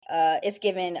 It's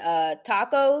given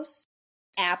tacos,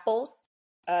 apples,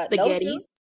 no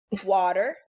juice,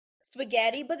 water,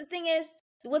 spaghetti. But the thing is,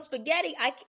 with spaghetti,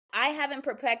 I haven't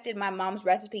perfected my mom's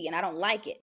recipe, and I don't like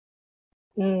it.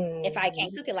 If I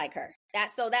can't cook it like her,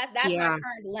 that's my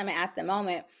current dilemma at the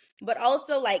moment. But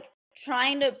also, like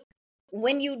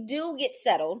when you do get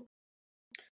settled,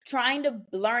 trying to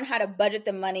learn how to budget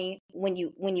the money when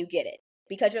you get it,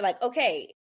 because you're like, okay,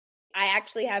 I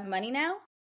actually have money now.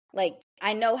 Like,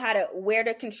 I know where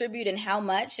to contribute and how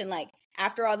much. And like,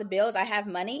 after all the bills, I have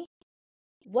money.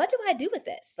 What do I do with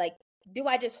this? Like, do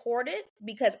I just hoard it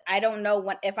because I don't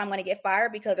know if I'm going to get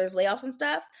fired because there's layoffs and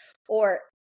stuff? Or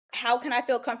how can I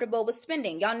feel comfortable with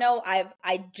spending? Y'all know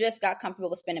I just got comfortable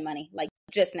with spending money, like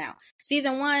just now.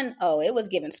 Season 1, it was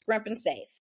given scrimp and save.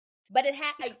 But I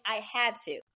had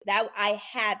to. I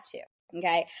had to.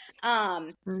 Okay.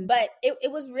 But it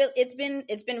was real. It's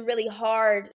been really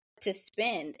hard to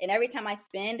spend, and every time I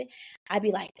spend, I'd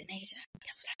be like, Denasia,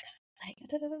 guess what I got? Like,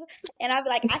 da, da, da. And I'd be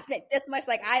like, I spent this much.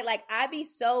 Like, I'd be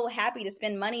so happy to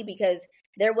spend money because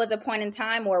there was a point in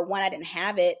time where 1, I didn't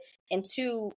have it, and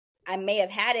 2, I may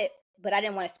have had it, but I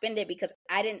didn't want to spend it because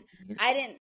I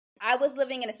was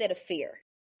living in a state of fear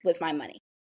with my money.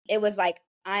 It was like,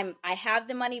 I have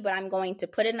the money, but I'm going to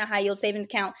put it in a high yield savings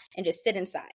account and just sit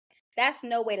inside. That's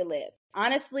no way to live.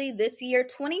 Honestly, this year,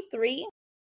 23,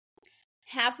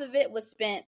 half of it was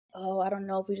spent, I don't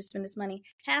know if we just spend this money.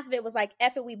 Half of it was like,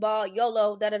 F it, we ball,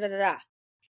 YOLO, da-da-da-da-da.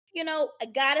 You know, I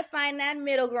gotta find that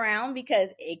middle ground because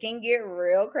it can get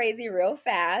real crazy real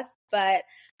fast. But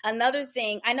another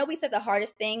thing, I know we said the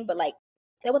hardest thing, but like,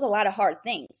 there was a lot of hard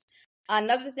things.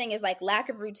 Another thing is like lack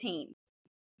of routine.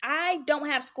 I don't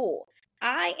have school.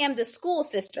 I am the school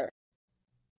sister.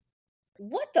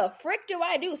 What the frick do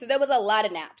I do? So there was a lot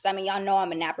of naps. I mean, y'all know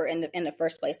I'm a napper in the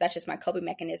first place. That's just my coping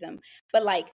mechanism. But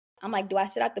like, I'm like, do I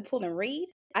sit at the pool and read?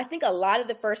 I think a lot of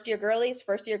the first year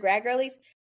grad girlies,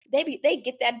 they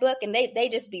get that book and they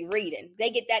just be reading. They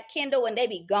get that Kindle and they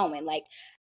be going. Like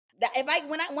that,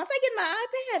 once I get my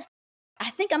iPad, I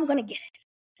think I'm gonna get it.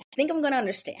 I think I'm gonna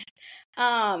understand.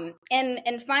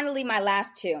 And finally, my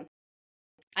last two,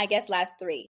 I guess last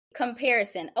three,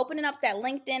 comparison. Opening up that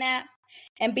LinkedIn app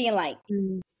and being like,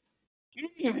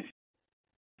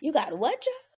 you got what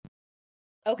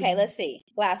job? Okay, let's see.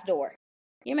 Glassdoor.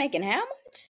 You're making how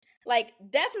much? Like,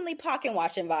 definitely pocket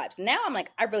watching vibes. Now I'm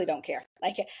like, I really don't care.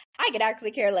 Like, I could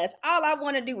actually care less. All I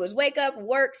want to do is wake up,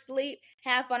 work, sleep,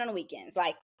 have fun on the weekends.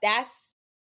 Like, that's,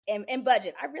 and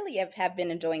budget. I really have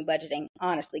been enjoying budgeting,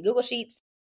 honestly. Google Sheets,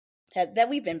 that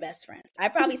we've been best friends. I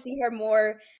probably see her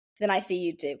more than I see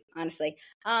you two, honestly.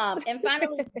 And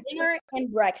finally, dinner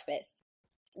and breakfast.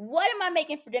 What am I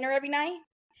making for dinner every night?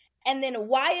 And then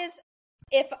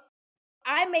if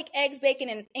I make eggs, bacon,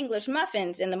 and English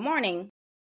muffins in the morning,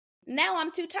 now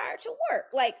I'm too tired to work.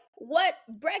 Like, what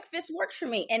breakfast works for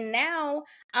me? And now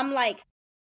I'm like,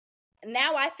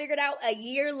 now I figured out a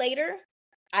year later,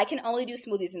 I can only do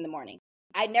smoothies in the morning.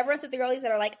 I never understood the girlies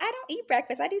that are like, I don't eat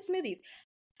breakfast, I do smoothies.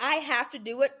 I have to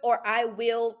do it or I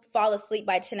will fall asleep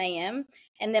by 10 a.m.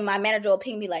 And then my manager will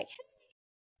ping me like,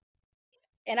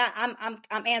 and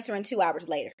I'm answering 2 hours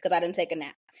later because I didn't take a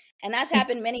nap. And that's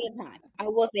happened many a time. I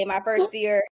will say my first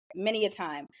year, many a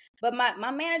time. But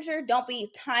my manager don't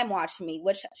be time watching me,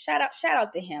 which shout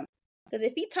out to him. Because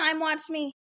if he time watched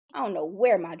me, I don't know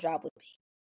where my job would be.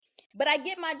 But I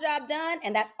get my job done,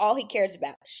 and that's all he cares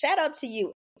about. Shout out to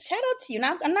you. Shout out to you.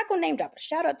 Now, I'm not going to name drop, but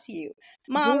shout out to you.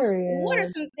 Moms, what are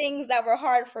some things that were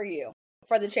hard for you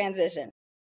for the transition?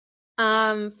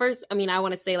 First, I mean, I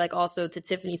want to say, like, also to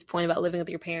Tiffany's point about living with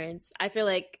your parents. I feel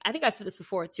like, I think I've said this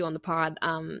before too on the pod.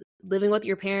 Living with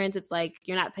your parents, it's like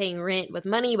you're not paying rent with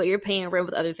money, but you're paying rent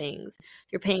with other things.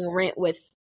 You're paying rent with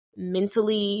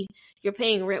mentally, you're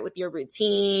paying rent with your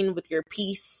routine, with your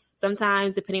peace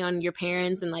sometimes, depending on your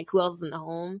parents and like who else is in the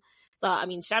home. So, I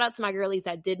mean, shout out to my girlies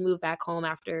that did move back home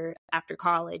after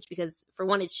college, because for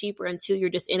one, it's cheaper, and two, you're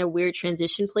just in a weird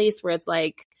transition place where it's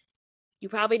like, you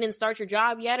probably didn't start your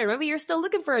job yet, or maybe you're still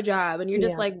looking for a job and you're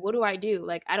just like, what do I do?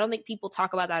 Like, I don't think people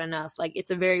talk about that enough. Like, it's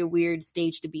a very weird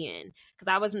stage to be in, because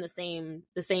I was in the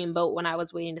same boat when I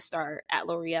was waiting to start at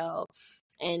L'Oreal.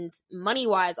 And money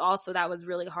wise, also, that was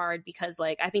really hard because,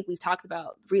 like, I think we've talked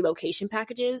about relocation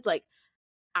packages. Like,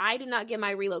 I did not get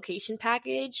my relocation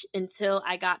package until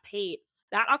I got paid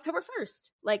that October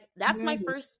 1st. Like, that's my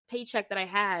first paycheck that I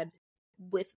had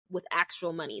with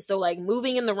actual money. So, like,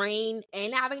 moving in the rain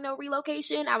and having no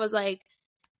relocation, I was like,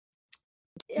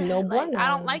 no, like, I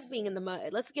don't like being in the mud.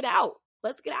 Let's get out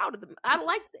of the mud. I don't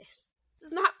like this. This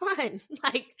is not fun.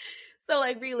 Like, so,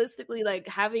 like, realistically, like,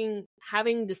 having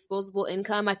disposable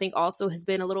income, I think also has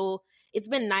been it's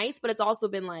been nice, but it's also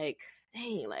been like,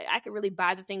 dang, like, I could really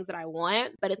buy the things that I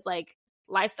want, but it's like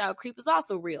lifestyle creep is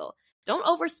also real. Don't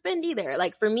overspend either.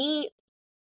 Like, for me,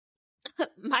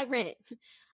 my rent,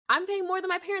 I'm paying more than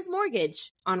my parents'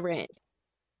 mortgage on rent.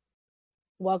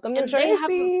 Welcome to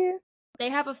Jersey. They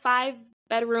have a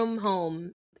 5-bedroom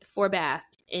home, 4-bath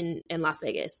in Las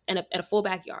Vegas, and a full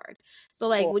backyard. So,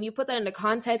 like, when you put that into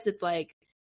context, it's like,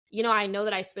 you know, I know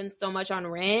that I spend so much on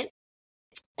rent,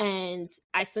 and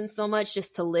I spend so much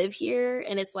just to live here.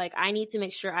 And it's like, I need to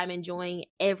make sure I'm enjoying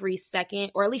every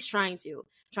second, or at least trying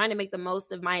to make the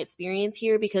most of my experience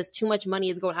here, because too much money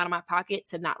is going out of my pocket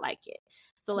to not like it.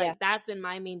 So, like, that's been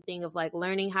my main thing of, like,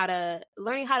 learning how to,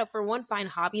 for one, find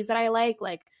hobbies that I like.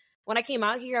 Like, when I came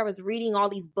out here, I was reading all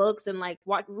these books and, like,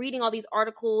 reading all these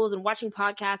articles and watching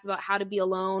podcasts about how to be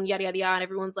alone, yada, yada, yada. And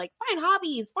everyone's like, find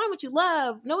hobbies, find what you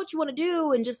love, know what you want to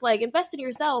do, and just, like, invest in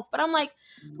yourself. But I'm like,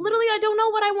 literally, I don't know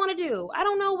what I want to do. I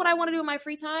don't know what I want to do in my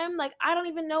free time. Like, I don't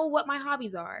even know what my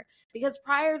hobbies are. Because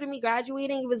prior to me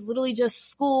graduating, it was literally just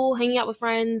school, hanging out with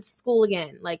friends, school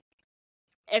again. Like,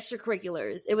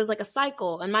 extracurriculars. It was like a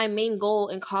cycle. And my main goal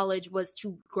in college was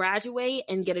to graduate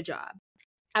and get a job.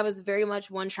 I was very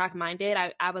much one track minded.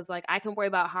 I was like, I can worry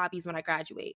about hobbies when I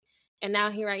graduate. And now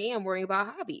here I am worrying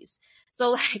about hobbies.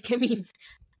 So, like, I mean,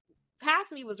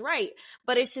 past me was right,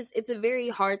 but it's a very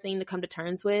hard thing to come to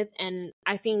terms with. And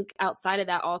I think outside of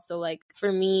that also, like,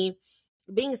 for me,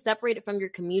 being separated from your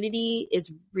community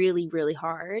is really, really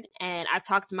hard. And I've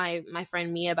talked to my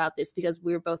friend Mia about this, because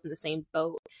we were both in the same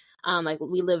boat. Like,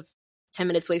 we live 10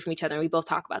 minutes away from each other, and we both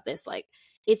talk about this. Like,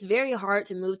 it's very hard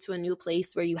to move to a new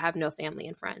place where you have no family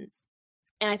and friends.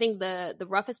 And I think the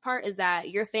roughest part is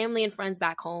that your family and friends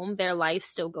back home, their life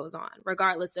still goes on,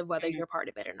 regardless of whether you're part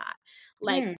of it or not.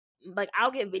 Like,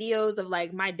 I'll get videos of,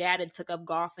 like, my dad had took up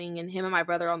golfing, and him and my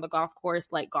brother on the golf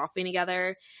course, like, golfing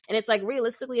together. And it's like,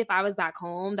 realistically, if I was back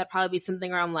home, that'd probably be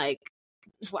something where I'm like,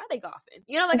 why are they golfing?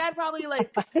 You know, like I'd probably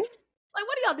like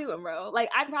what are y'all doing, bro? Like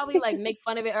I'd probably like make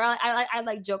fun of it, or I'd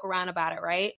like joke around about it,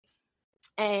 right?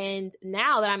 And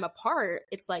now that I'm apart,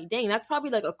 it's like, dang, that's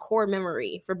probably like a core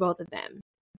memory for both of them.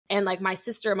 And like my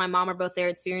sister and my mom are both there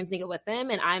experiencing it with them,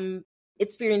 and I'm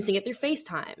experiencing it through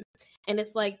FaceTime. And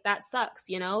it's like, that sucks,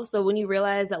 you know? So when you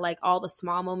realize that like all the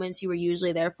small moments you were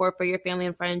usually there for your family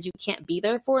and friends, you can't be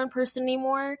there for in person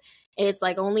anymore. And it's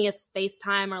like only a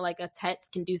FaceTime or like a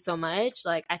text can do so much.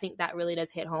 Like, I think that really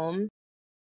does hit home.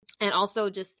 And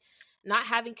also just not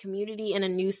having community in a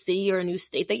new city or a new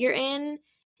state that you're in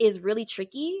is really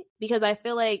tricky, because I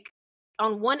feel like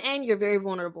on one end, you're very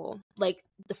vulnerable. Like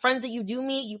the friends that you do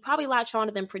meet, you probably latch on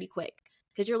to them pretty quick,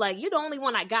 because you're like, you're the only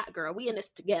one I got, girl. We in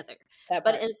this together.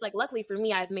 But it's like, luckily for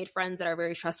me, I've made friends that are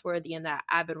very trustworthy and that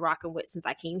I've been rocking with since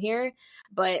I came here.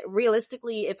 But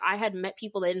realistically, if I had met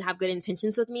people that didn't have good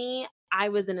intentions with me, I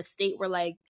was in a state where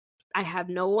like, I have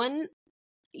no one.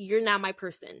 You're now my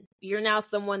person. You're now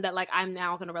someone that like I'm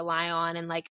now going to rely on. And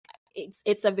like,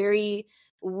 it's a very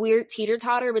weird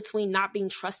teeter-totter between not being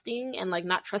trusting and like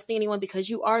not trusting anyone because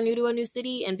you are new to a new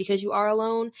city and because you are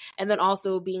alone, and then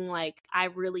also being like, I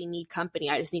really need company.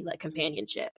 I just need like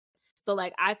companionship. So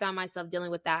like I found myself dealing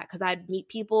with that because I'd meet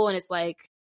people and it's like,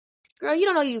 girl, you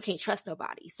don't know, you can't trust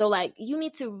nobody. So like you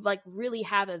need to like really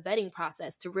have a vetting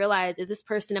process to realize, is this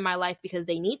person in my life because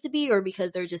they need to be, or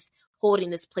because they're just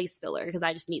holding this place filler because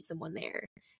I just need someone there.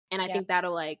 And I think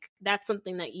that'll like, that's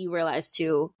something that you realize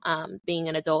too, being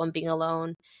an adult and being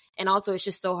alone. And also it's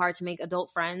just so hard to make adult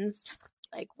friends.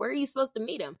 Like, where are you supposed to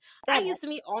meet them? I used to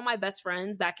meet all my best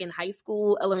friends back in high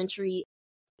school, elementary,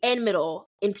 and middle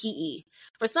in PE.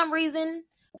 For some reason,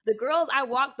 the girls I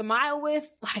walked the mile with,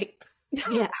 like,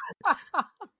 yeah.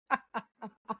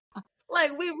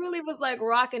 Like, we really was like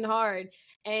rocking hard.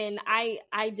 And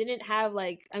I didn't have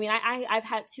like, I mean, I've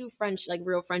had two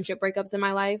real friendship breakups in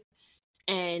my life.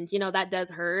 And, you know, that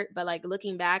does hurt. But like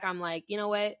looking back, I'm like, you know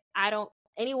what?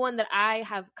 Anyone that I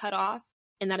have cut off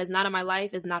and that is not in my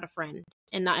life is not a friend,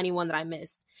 and not anyone that I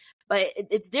miss. But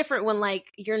it's different when like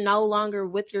you're no longer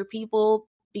with your people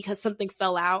because something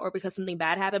fell out or because something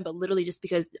bad happened, but literally just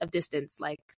because of distance.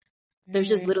 Like there's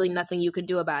just literally nothing you can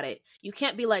do about it. You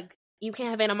can't be like, you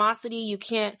can't have animosity. You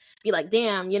can't be like,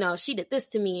 damn, you know, she did this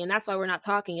to me and that's why we're not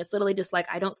talking. It's literally just like,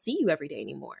 I don't see you every day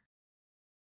anymore.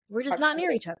 We're just not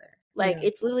near each other. Like,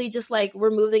 it's literally just like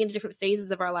we're moving into different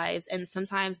phases of our lives. And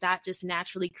sometimes that just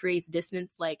naturally creates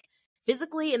distance, like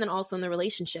physically, and then also in the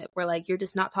relationship where like you're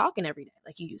just not talking every day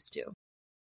like you used to.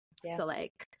 Yeah. So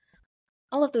like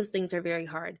all of those things are very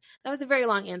hard. That was a very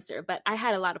long answer, but I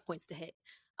had a lot of points to hit.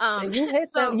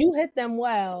 You hit them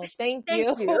well. Thank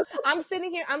you. I'm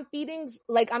sitting here,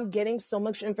 I'm getting so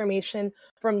much information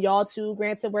from y'all too.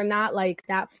 Granted, we're not like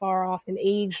that far off in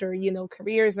age or, you know,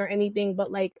 careers or anything,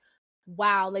 but like,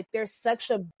 wow, like there's such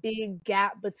a big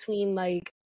gap between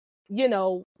like, you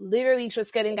know, literally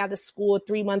just getting out of school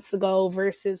 3 months ago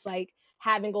versus like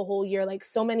having a whole year. Like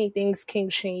so many things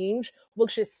can change,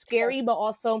 which is scary, but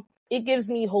also it gives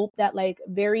me hope that like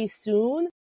very soon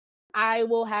I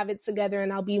will have it together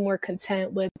and I'll be more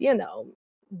content with, you know,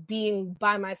 being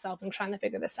by myself and trying to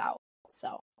figure this out.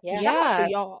 So shout out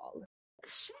to y'all.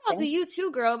 Shout out to you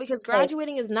too, girl, because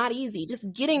graduating is not easy.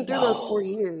 Just getting through those 4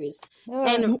 years.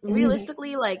 And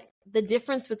realistically, like the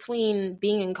difference between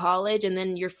being in college and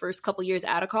then your first couple years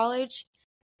out of college,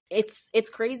 it's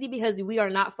crazy because we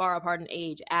are not far apart in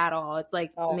age at all. It's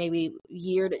like maybe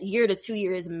year to 2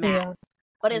 years max. Yeah.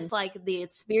 But it's like the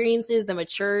experiences, the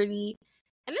maturity.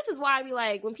 And this is why I be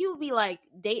like, when people be like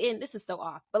dating, this is so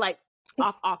off, but like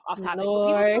off topic. When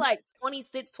people be like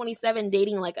 26, 27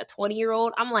 dating like a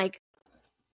 20-year-old, I'm like,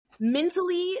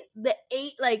 mentally,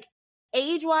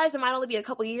 age wise, it might only be a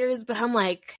couple years, but I'm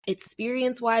like,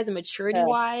 experience wise and maturity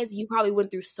wise, you probably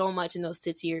went through so much in those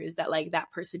 6 years that like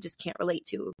that person just can't relate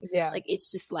to. Yeah. Like,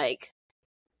 it's just like,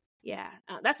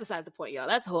 that's besides the point, y'all.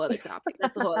 That's a whole other topic.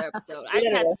 That's a whole other episode. I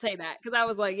just had to say that because I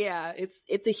was like,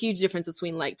 it's a huge difference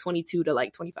between like 22 to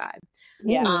like 25.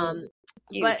 Yeah.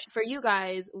 But for you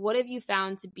guys, what have you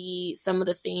found to be some of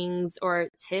the things or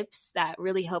tips that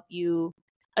really help you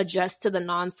adjust to the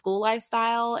non-school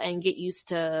lifestyle and get used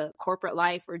to corporate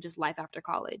life or just life after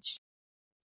college?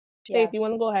 Faith, you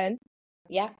want to go ahead?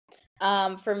 Yeah.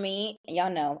 For me,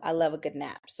 y'all know I love a good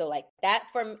nap. So like that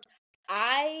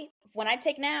when I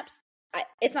take naps,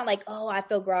 it's not like, oh, I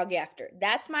feel groggy after.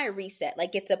 That's my reset.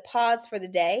 Like it's a pause for the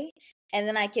day. And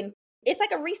then it's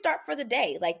like a restart for the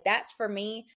day. Like that's for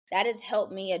me, that has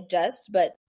helped me adjust.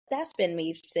 But that's been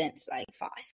me since like 5.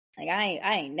 Like I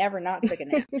ain't never not took a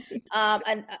nap.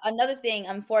 And another thing,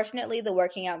 unfortunately, the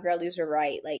working out girl, you're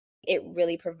right. Like it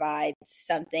really provides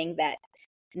something that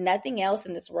nothing else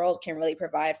in this world can really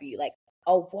provide for you. Like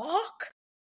a walk.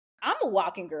 I'm a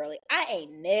walking girly. I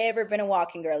ain't never been a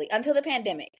walking girly until the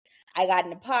pandemic. I got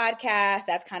into podcast.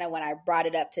 That's kind of when I brought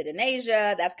it up to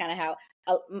Denasia. That's kind of how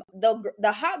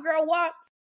the hot girl walks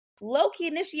low-key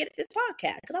initiated this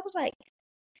podcast. Because I was like,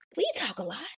 we talk a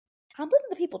lot. I'm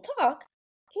listening to people talk.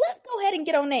 Let's go ahead and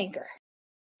get on Anchor.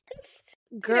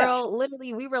 Girl,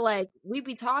 literally, we were like, we'd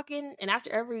be talking, and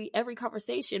after every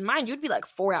conversation, mind you, it'd be like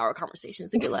 4-hour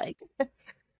conversations. We'd be like,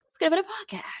 let's get a bit of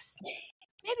podcast.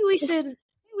 Maybe we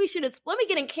should let me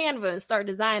get in Canva and start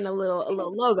designing a little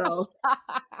logo.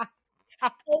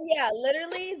 So yeah,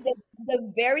 literally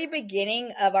the very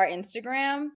beginning of our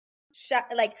Instagram,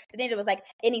 like the Ninja was like,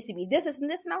 it needs to be this and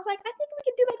this, and I was like, I think we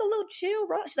could do like a little chill,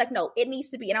 bro. She's like, no, it needs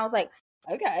to be, and I was like,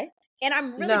 okay. And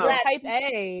I'm really glad. Type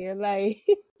A, like.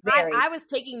 I was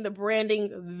taking the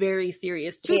branding very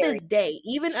serious to this day.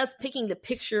 Even us picking the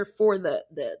picture for the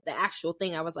actual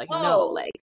thing, I was like, no,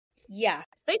 like, yeah.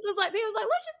 Faith was like, let's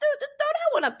just throw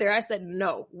that one up there. I said,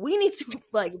 no, we need to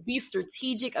like be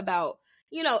strategic about,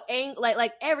 you know,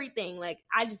 like everything. Like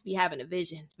I just be having a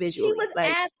vision visually. She was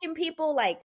like, asking people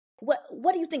like,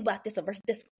 what do you think about this versus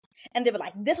this? And they were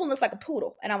like, this one looks like a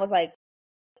poodle, and I was like,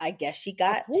 I guess she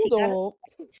got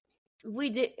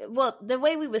we did well. The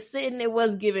way we was sitting, it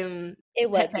was giving. It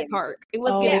was Pet Park. It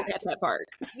was giving Pet Park.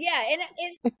 Yeah, and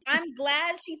I'm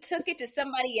glad she took it to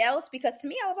somebody else, because to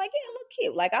me, I was like, yeah, it look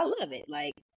cute. Like I love it.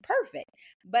 Like perfect.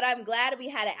 But I'm glad we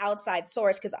had an outside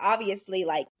source, because obviously,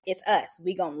 like it's us.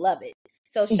 We gonna love it.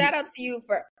 So shout out to you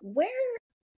for what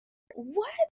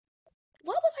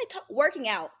was I working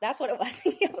out? That's what it was.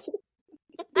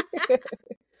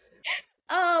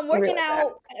 Working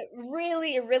out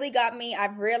it really got me.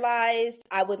 I've realized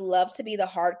I would love to be the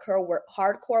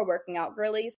hardcore working out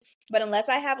girlies, but unless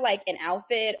I have like an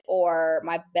outfit or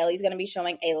my belly's gonna be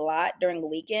showing a lot during the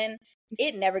weekend,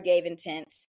 it never gave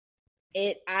intense.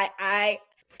 If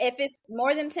it's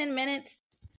more than 10 minutes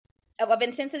of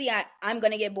intensity, I'm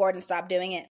gonna get bored and stop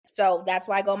doing it. So that's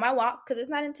why I go on my walk, because it's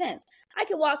not intense. I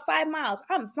could walk 5 miles.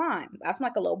 I'm fine. I'm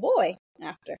like a little boy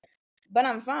after, but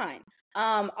I'm fine.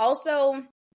 Also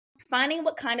finding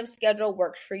what kind of schedule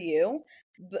works for you,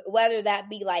 whether that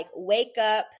be like wake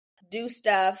up, do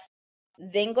stuff,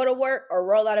 then go to work, or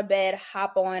roll out of bed,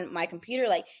 hop on my computer.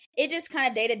 Like it just kind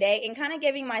of day to day, and kind of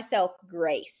giving myself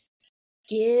grace.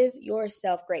 Give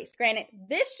yourself grace. Granted,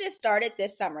 this just started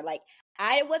this summer. Like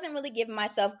I wasn't really giving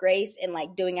myself grace and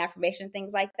like doing affirmation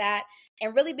things like that,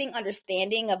 and really being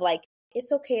understanding of like,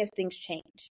 it's okay if things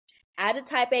change. As a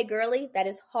type A girly, that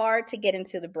is hard to get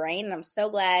into the brain. And I'm so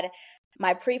glad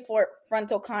my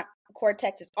prefrontal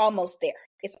cortex is almost there.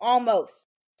 It's almost.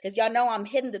 Because y'all know I'm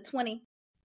hitting the 20.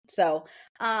 So,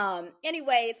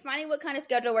 anyways, finding what kind of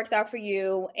schedule works out for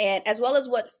you, and as well as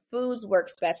what foods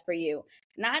works best for you.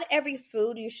 Not every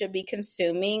food you should be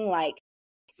consuming. Like,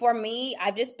 for me,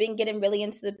 I've just been getting really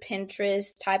into the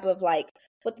Pinterest type of like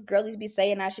what the girlies be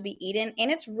saying I should be eating.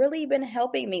 And it's really been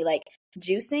helping me. Like,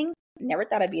 juicing. Never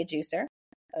thought I'd be a juicer.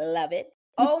 Love it.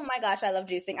 Oh my gosh, I love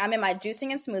juicing. I'm in my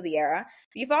juicing and smoothie era.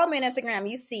 If you follow me on Instagram,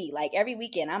 you see like every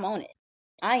weekend I'm on it.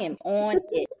 I am on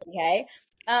it. Okay.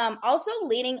 Also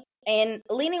leaning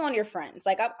on your friends.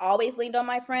 Like I've always leaned on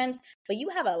my friends, but you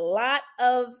have a lot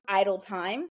of idle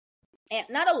time, and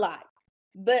not a lot,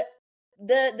 but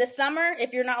the summer,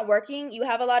 if you're not working, you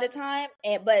have a lot of time.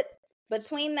 But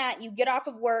between that, you get off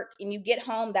of work and you get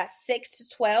home, that's 6 to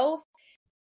 12.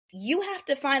 You have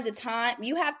to find the time.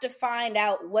 You have to find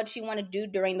out what you want to do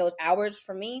during those hours.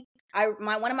 For me,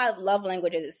 one of my love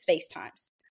languages is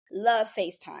FaceTimes. Love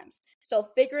FaceTimes. So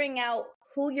figuring out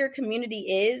who your community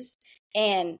is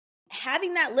and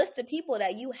having that list of people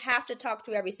that you have to talk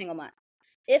to every single month,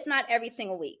 if not every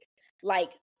single week.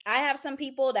 Like I have some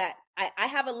people that I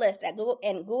have a list at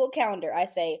Google Calendar. I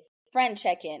say friend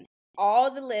check-in,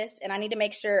 all the list, and I need to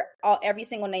make sure every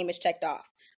single name is checked off.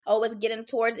 Oh, it's getting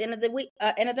towards the end of the week,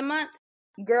 end of the month.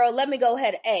 Girl, let me go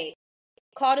ahead. Hey,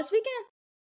 call this weekend.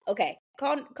 Okay,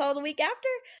 call the week after.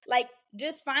 Like,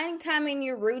 just finding time in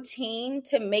your routine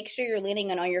to make sure you're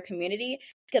leaning on your community,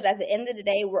 because at the end of the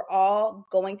day, we're all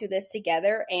going through this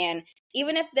together. And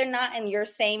even if they're not in your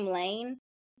same lane,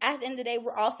 at the end of the day,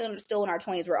 we're all still in our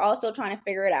 20s. We're all still trying to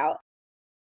figure it out.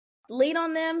 Lean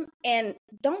on them, and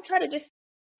don't try to just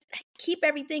keep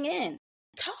everything in.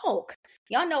 Talk.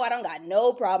 Y'all know I don't got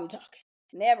no problem talking.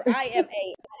 Never.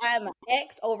 I'm an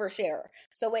ex oversharer.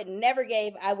 So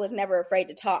I was never afraid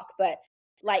to talk. But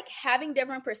like having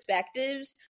different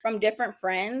perspectives from different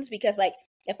friends, because like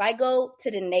if I go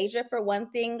to Denasia for one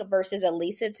thing versus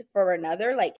Elisa for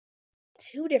another, like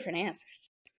 2 different answers.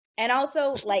 And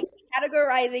also, like,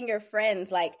 categorizing your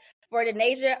friends. Like, for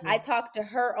Denasia, I talk to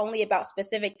her only about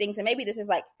specific things. And maybe this is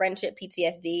like friendship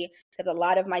PTSD, because a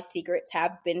lot of my secrets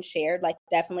have been shared, like,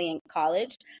 definitely in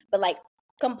college. But, like,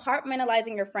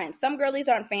 compartmentalizing your friends. Some girlies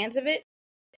aren't fans of it.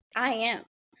 I am.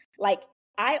 Like,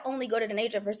 I only go to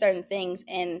Denasia for certain things,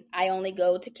 and I only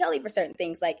go to Kelly for certain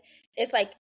things. Like, it's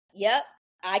like, yep,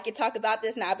 I could talk about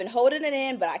this now. I've been holding it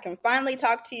in, but I can finally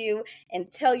talk to you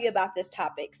and tell you about this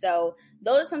topic. So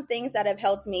those are some things that have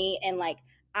helped me. And, like,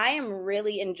 I am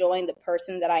really enjoying the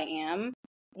person that I am.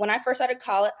 When I first started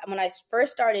college, when I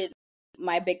first started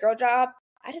my big girl job,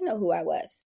 I didn't know who I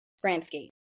was. Fransky.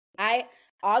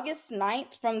 August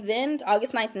 9th, from then to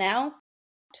August 9th now,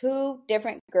 2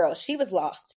 different girls. She was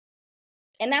lost.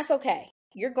 And that's okay.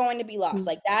 You're going to be lost.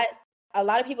 Like, that, a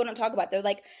lot of people don't talk about. They're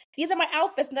like, these are my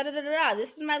outfits, da da da da.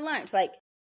 This is my lunch. Like,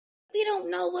 we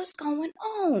don't know what's going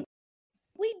on.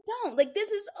 We don't. Like, this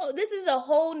is a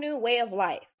whole new way of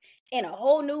life in a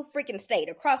whole new freaking state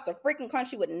across the freaking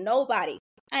country with nobody.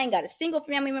 I ain't got a single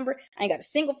family member. I ain't got a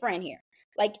single friend here.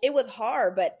 Like, it was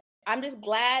hard, but I'm just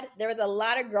glad. There was a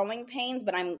lot of growing pains,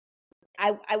 but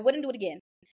I wouldn't do it again.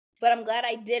 But I'm glad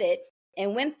I did it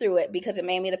and went through it, because it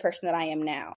made me the person that I am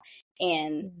now.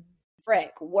 And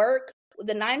work,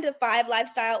 the 9 to 5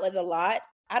 lifestyle is a lot.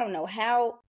 I don't know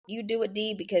how you do it,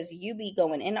 D, because you be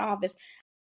going in the office.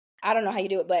 I don't know how you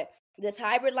do it, but this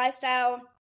hybrid lifestyle,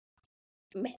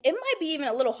 it might be even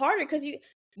a little harder, because you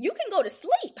can go to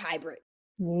sleep hybrid.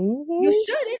 You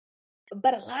shouldn't,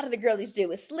 but a lot of the girlies do.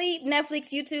 With sleep, Netflix,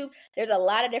 YouTube, there's a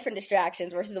lot of different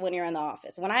distractions versus when you're in the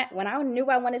office. When I knew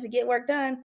I wanted to get work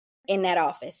done, in that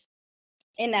office,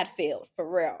 in that field, for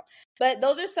real. But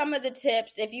those are some of the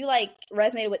tips. If you, like,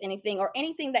 resonated with anything or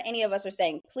anything that any of us are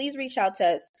saying, please reach out to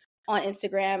us on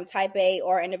Instagram, Type A,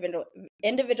 or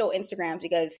individual Instagrams,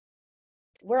 because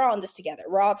we're all in this together.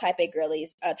 We're all Type A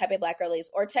girlies, Type A Black girlies,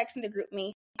 or texting the group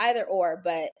me, either or.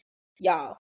 But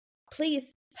y'all,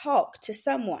 please talk to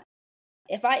someone.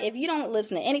 If you don't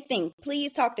listen to anything,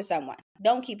 please talk to someone.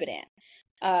 Don't keep it in.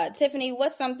 Tiffany,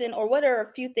 what are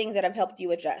a few things that have helped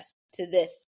you adjust to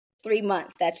this 3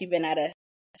 months that you've been out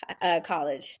of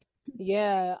college?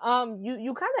 Yeah,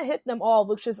 you kind of hit them all,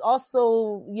 which is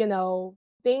also,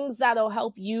 things that'll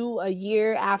help you a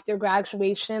year after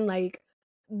graduation. Like,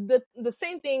 the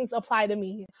same things apply to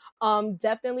me.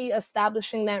 Definitely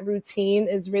establishing that routine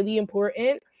is really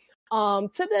important. To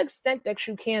the extent that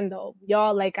you can, though,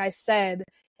 y'all, like I said,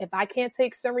 if I can't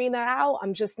take Serena out,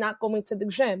 I'm just not going to the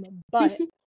gym. But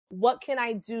what can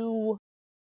I do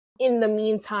in the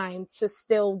meantime to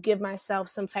still give myself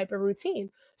some type of routine?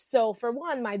 So for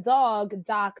one, my dog,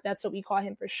 Doc, that's what we call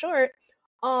him for short,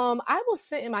 I will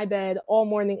sit in my bed all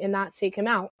morning and not take him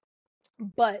out.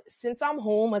 But since I'm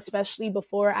home, especially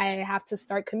before I have to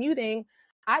start commuting,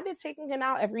 I've been taking him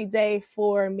out every day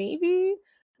for maybe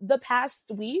the past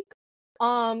week.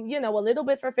 A little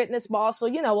bit for fitness, but also,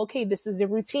 okay, this is a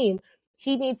routine.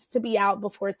 He needs to be out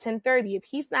before 10:30. If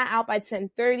he's not out by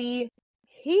 10:30,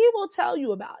 he will tell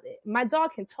you about it. My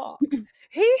dog can talk.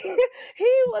 He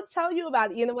will tell you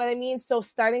about it. You know what I mean? So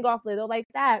starting off little like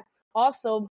that.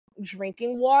 Also,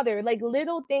 drinking water, like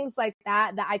little things like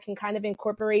that I can kind of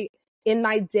incorporate in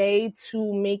my day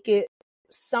to make it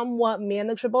somewhat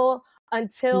manageable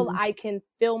until I can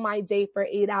fill my day for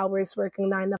 8 hours working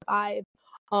 9 to 5.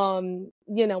 And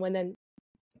then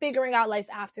figuring out life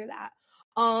after that.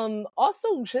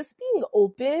 Also just being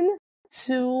open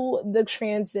to the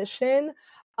transition.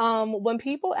 When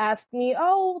people ask me,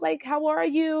 oh, like, how are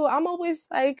you? I'm always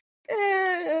like,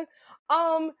 eh.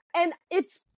 And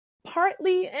it's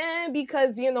partly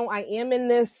because, I am in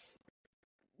this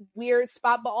weird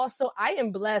spot, but also I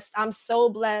am blessed. I'm so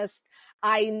blessed.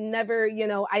 I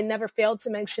never failed to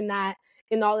mention that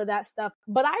in all of that stuff,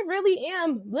 but I really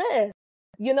am blessed.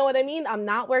 You know what I mean? I'm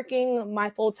not working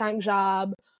my full-time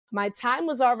job. My time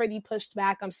was already pushed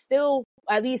back. I'm still,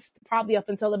 at least probably up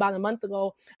until about a month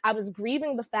ago, I was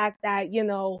grieving the fact that,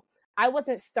 I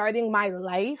wasn't starting my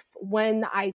life when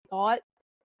I thought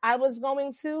I was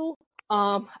going to.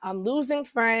 I'm losing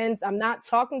friends. I'm not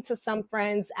talking to some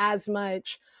friends as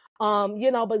much,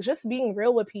 but just being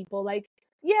real with people. Like,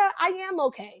 yeah, I am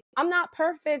okay. I'm not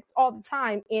perfect all the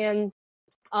time. And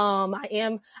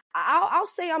I'll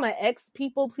say I'm an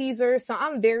ex-people pleaser. So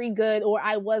I'm very good, or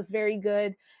I was very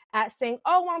good at saying,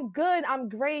 oh, I'm good. I'm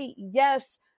great.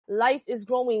 Yes, life is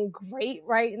going great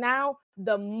right now.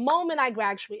 The moment I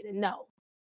graduated, no,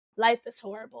 life is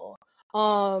horrible.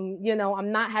 I'm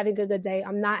not having a good day.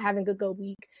 I'm not having a good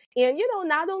week. And,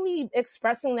 not only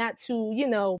expressing that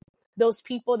to, those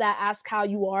people that ask how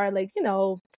you are, like,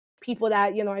 people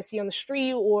that, I see on the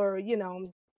street, or,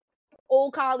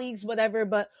 old colleagues, whatever,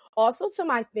 but also to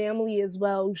my family as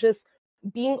well. Just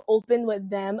being open with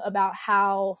them about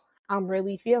how I'm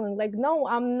really feeling. Like, no,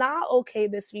 I'm not okay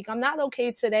this week. I'm not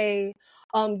okay today.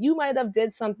 You might have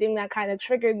did something that kind of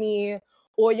triggered me,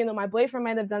 or, you know, my boyfriend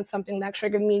might have done something that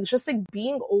triggered me. Just like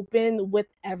being open with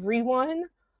everyone.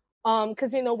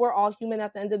 Because, you know, we're all human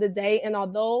at the end of the day. And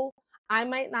although I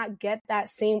might not get that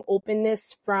same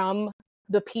openness from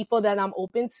the people that I'm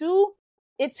open to,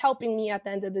 it's helping me at the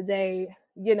end of the day,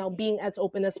 you know, being as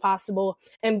open as possible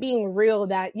and being real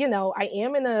that, you know, I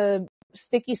am in a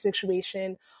sticky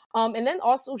situation. And then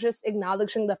also just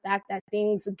acknowledging the fact that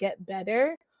things get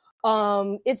better.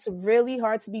 It's really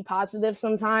hard to be positive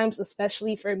sometimes,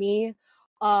 especially for me.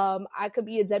 I could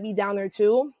be a Debbie Downer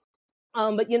too.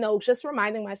 But you know, just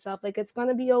reminding myself like it's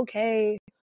gonna be okay.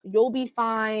 You'll be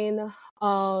fine.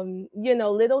 You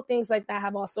know, little things like that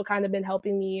have also kind of been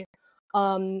helping me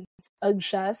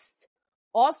adjust.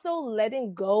 Also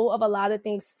letting go of a lot of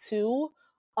things too.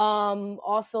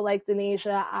 Also like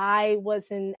Denasia, I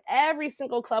was in every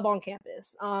single club on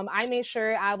campus. I made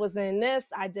sure I was in this,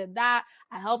 I did that,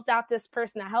 I helped out this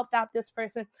person, I helped out this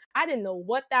person. I didn't know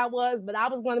what that was, but I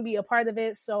was going to be a part of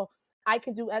it so I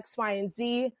can do X, Y, and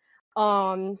Z.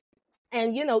 And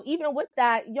you know, even with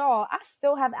that, y'all, I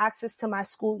still have access to my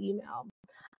school email.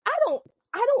 I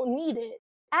don't need it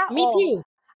at Me all. too.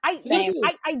 I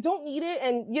don't need it.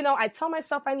 And, you know, I tell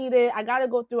myself I need it. I got to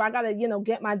go through, I got to, you know,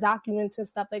 get my documents and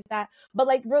stuff like that. But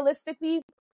like realistically,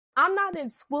 I'm not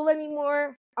in school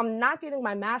anymore. I'm not getting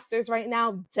my master's right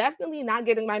now. Definitely not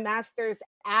getting my master's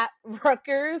at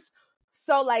Rutgers.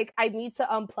 So like I need to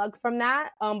unplug from that.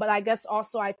 But I guess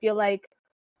also I feel like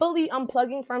fully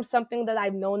unplugging from something that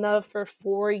I've known of for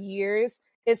 4 years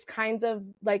is kind of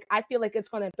like, I feel like it's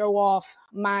going to throw off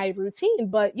my routine.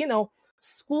 But, you know,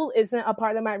 school isn't a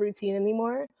part of my routine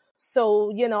anymore.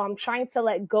 So, you know, I'm trying to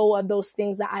let go of those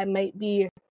things that I might be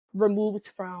removed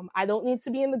from. I don't need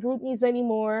to be in the group meets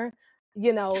anymore.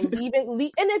 You know, and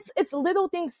it's little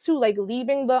things too, like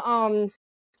leaving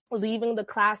the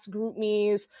class group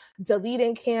meets,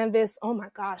 deleting Canvas. Oh my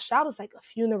gosh, that was like a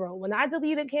funeral. When I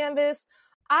deleted Canvas,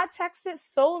 I texted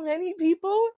so many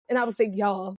people and I was like,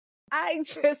 y'all, I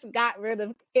just got rid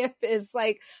of Canvas.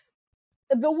 Like,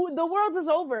 the world is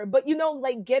over. But, you know,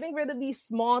 like getting rid of these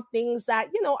small things that,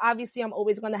 you know, obviously I'm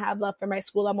always going to have love for my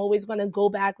school. I'm always going to go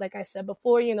back, like I said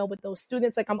before, you know, with those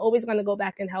students, like I'm always going to go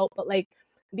back and help. But like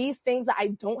these things that I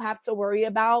don't have to worry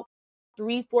about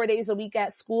 3-4 days a week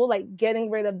at school, like getting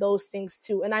rid of those things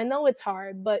too. And I know it's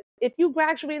hard, but if you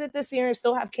graduated this year and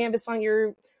still have Canvas on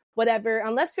your whatever,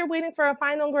 unless you're waiting for a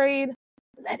final grade,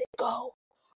 let it go.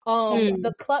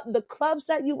 The clubs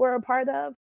that you were a part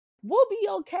of will be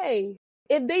okay.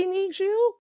 If they need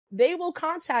you, they will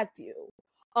contact you.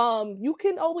 You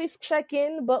can always check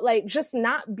in, but like just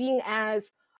not being as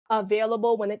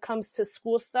available when it comes to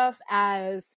school stuff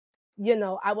as, you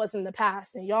know, I was in the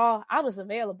past. And y'all, I was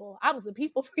available. I was a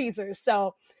people pleaser.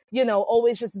 So, you know,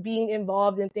 always just being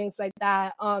involved in things like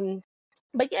that.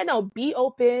 But you know, be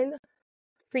open,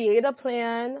 create a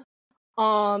plan,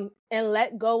 and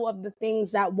let go of the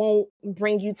things that won't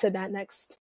bring you to that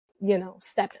next, you know,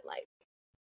 step in life.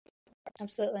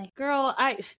 Absolutely. Girl,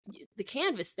 the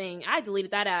Canvas thing, I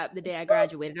deleted that app the day I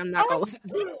graduated. I'm not gonna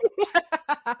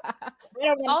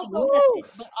also,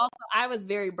 I was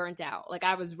very burnt out. Like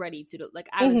I was ready to like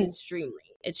I was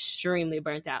extremely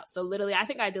burnt out. So literally I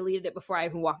think I deleted it before I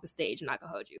even walked the stage. I'm not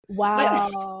gonna hold you.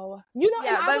 Wow. You know,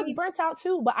 yeah, and I was burnt out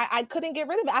too, but I couldn't get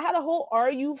rid of it. I had a whole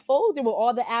RU folder with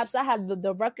all the apps. I had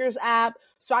the Rutgers app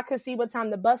so I could see what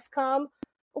time the bus come.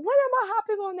 When am I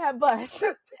hopping on that bus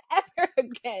ever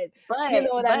again? You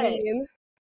know what I mean?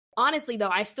 Honestly, though,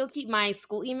 I still keep my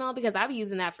school email because I'll be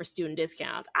using that for student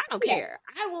discounts. I don't care.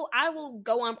 I will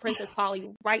go on Princess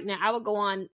Polly right now. I will go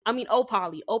on,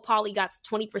 O'Polly. O'Polly got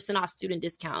 20% off student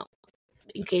discount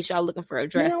in case y'all looking for a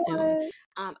dress soon.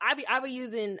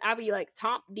 I be like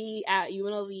Top D at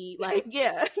UNLV. Like,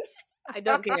 yeah, I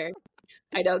don't care.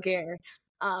 I don't care.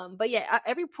 But yeah,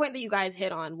 every point that you guys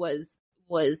hit on was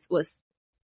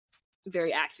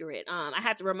very accurate. I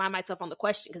had to remind myself on the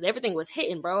question because everything was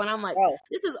hitting, bro. And I'm like,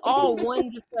 this is all one,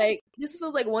 just like, this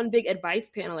feels like one big advice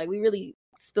panel. Like we really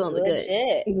spilling the goods.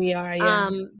 We are,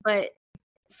 yeah. But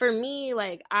for me,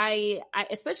 like I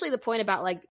especially the point about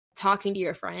like talking to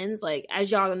your friends, like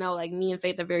as y'all know, like me and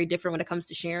Faith are very different when it comes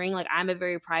to sharing. Like I'm a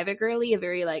very private girly, a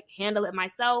very like handle it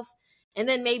myself. And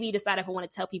then maybe decide if I want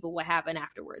to tell people what happened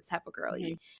afterwards type of girly.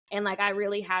 Mm-hmm. And like, I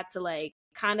really had to like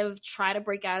kind of try to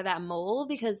break out of that mold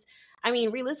because I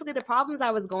mean, realistically, the problems I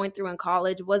was going through in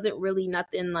college wasn't really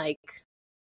nothing like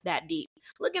that deep.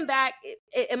 looking back,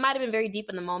 it might have been very deep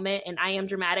in the moment, and I am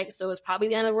dramatic, so it's probably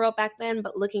the end of the world back then.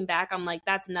 But looking back, I'm like,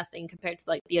 that's nothing compared to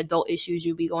like the adult issues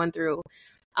you'd be going through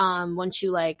once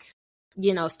you like,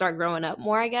 you know, start growing up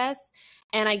more, I guess.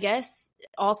 And I guess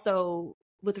also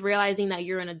with realizing that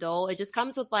you're an adult, it just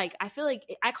comes with like, I feel like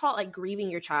I call it like grieving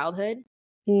your childhood.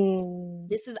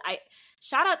 This is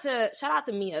shout out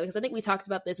to Mia, because I think we talked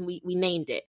about this and we named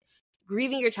it.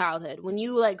 Grieving your childhood. When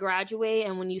you like graduate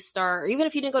and when you start, or even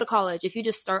if you didn't go to college, if you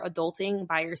just start adulting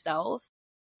by yourself,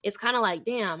 it's kind of like,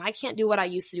 damn, I can't do what I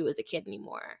used to do as a kid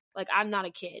anymore. Like, I'm not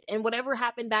a kid. And whatever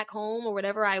happened back home or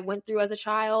whatever I went through as a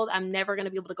child, I'm never going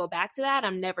to be able to go back to that.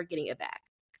 I'm never getting it back.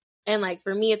 And like,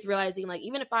 for me, it's realizing like,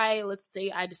 even if let's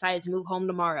say I decided to move home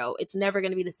tomorrow, it's never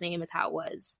going to be the same as how it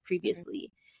was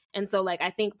previously. And so like,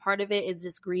 I think part of it is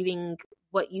just grieving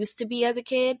what used to be as a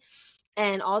kid.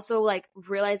 And also like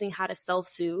realizing how to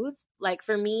self-soothe. Like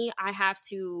for me, I have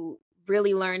to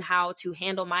really learn how to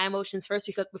handle my emotions first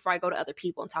before I go to other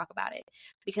people and talk about it,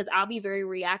 because I'll be very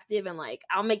reactive and like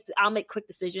I'll make quick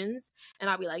decisions and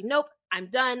I'll be like, nope, I'm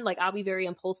done. Like I'll be very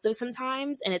impulsive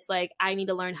sometimes, and it's like I need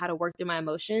to learn how to work through my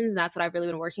emotions. And that's what I've really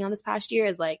been working on this past year,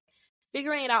 is like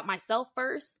figuring it out myself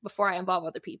first before I involve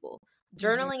other people,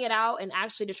 journaling it out and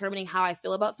actually determining how I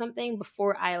feel about something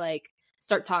before I like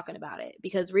start talking about it.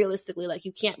 Because realistically, like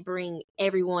you can't bring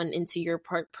everyone into your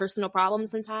personal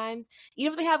problems sometimes,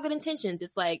 even if they have good intentions.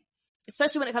 It's like,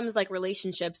 especially when it comes to like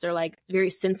relationships or like very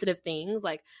sensitive things,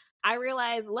 like I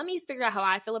realize, let me figure out how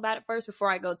I feel about it first before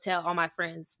I go tell all my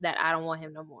friends that I don't want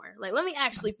him no more. Like, let me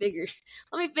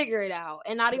figure it out.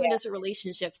 And not even just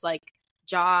relationships, like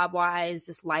job wise,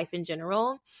 just life in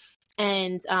general.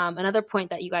 And another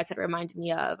point that you guys had reminded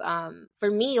me of, for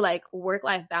me, like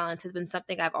work-life balance has been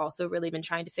something I've also really been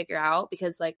trying to figure out,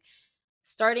 because like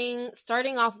starting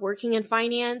off working in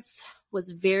finance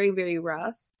was very, very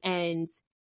rough. And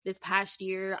this past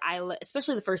year,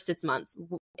 especially the first 6 months,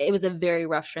 it was a very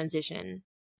rough transition.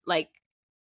 Like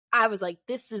I was like,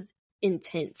 this is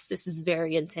intense. This is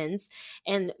very intense.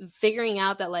 And figuring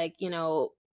out that like, you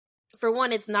know, for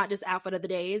one, it's not just outfit of the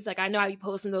days. Like I know I be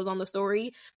posting those on the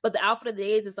story, but the outfit of the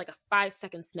days is like a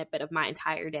 5-second snippet of my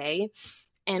entire day.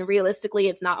 And realistically,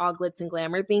 it's not all glitz and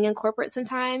glamour being in corporate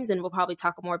sometimes. And we'll probably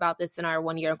talk more about this in our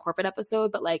 1 year in corporate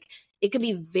episode, but like it can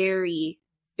be very,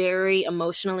 very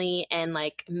emotionally and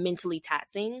like mentally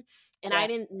taxing. And I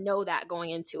didn't know that going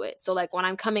into it. So like when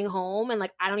I'm coming home and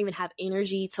like I don't even have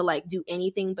energy to like do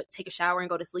anything but take a shower and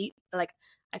go to sleep, like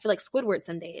I feel like Squidward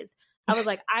some days. I was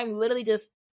like, I'm literally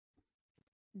just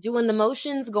doing the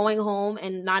motions, going home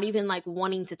and not even like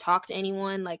wanting to talk to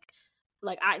anyone. Like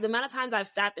the amount of times I've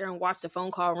sat there and watched a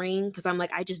phone call ring, because I'm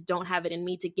like, I just don't have it in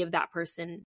me to give that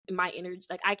person my energy.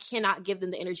 Like I cannot give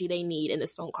them the energy they need in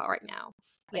this phone call right now.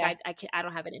 Like I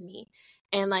don't have it in me.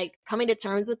 And like coming to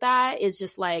terms with that is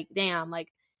just like, damn, like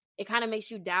it kind of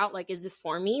makes you doubt, like, is this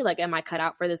for me? Like, am I cut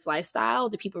out for this lifestyle?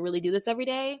 Do people really do this every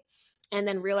day? And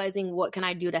then realizing what can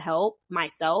I do to help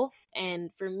myself?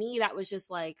 And for me, that was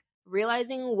just like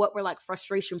realizing what were like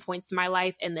frustration points in my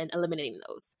life and then eliminating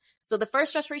those. So the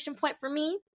first frustration point for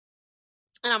me,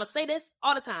 and I'm gonna say this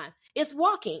all the time, it's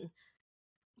walking.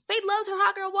 Faith loves her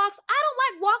hot girl walks. I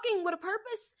don't like walking with a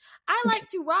purpose. I like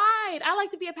to ride. I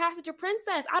like to be a passenger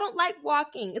princess. I don't like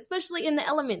walking, especially in the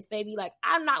elements, baby. Like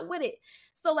I'm not with it.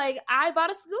 So like I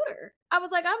bought a scooter. I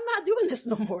was like, I'm not doing this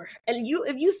no more. And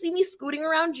if you see me scooting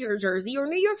around Jersey or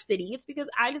New York City, it's because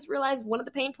I just realized one of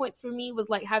the pain points for me was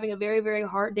like having a very, very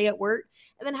hard day at work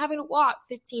and then having to walk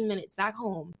 15 minutes back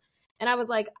home. And I was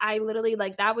like, I literally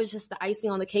like, that was just the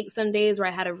icing on the cake some days where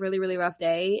I had a really, really rough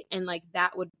day. And like,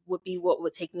 that would be what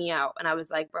would take me out. And I was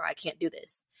like, bro, I can't do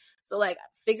this. So like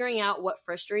figuring out what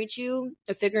frustrates you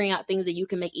or figuring out things that you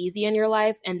can make easy in your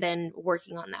life and then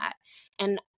working on that.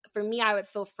 And for me, I would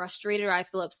feel frustrated or I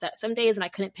feel upset some days and I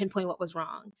couldn't pinpoint what was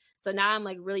wrong. So now I'm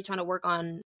like really trying to work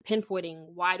on pinpointing,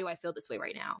 why do I feel this way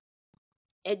right now?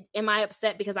 Am I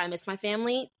upset because I miss my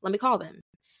family? Let me call them.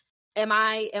 Am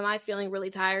I feeling really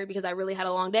tired because I really had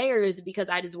a long day, or is it because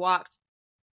I just walked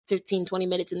 15, 20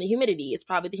 minutes in the humidity? It's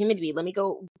probably the humidity. Let me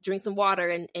go drink some water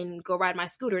and go ride my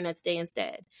scooter next day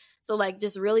instead. So like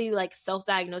just really like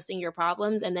self-diagnosing your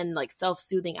problems and then like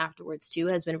self-soothing afterwards too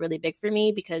has been really big for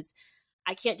me, because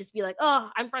I can't just be like,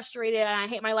 oh, I'm frustrated and I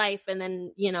hate my life. And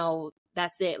then, you know,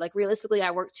 that's it. Like realistically,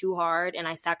 I work too hard and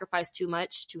I sacrifice too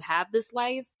much to have this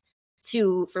life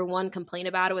to, for one, complain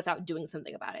about it without doing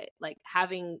something about it. Like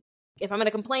if I'm going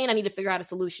to complain, I need to figure out a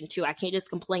solution too. I can't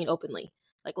just complain openly.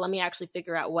 Like, let me actually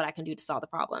figure out what I can do to solve the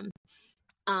problem.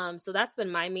 So that's been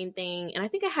my main thing. And I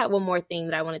think I had one more thing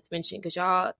that I wanted to mention because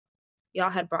y'all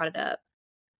had brought it up.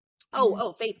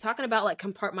 Oh, Faith, talking about like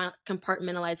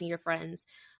compartmentalizing your friends.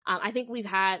 I think we've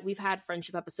had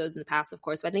friendship episodes in the past, of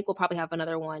course, but I think we'll probably have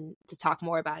another one to talk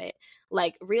more about it.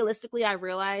 Like, realistically, I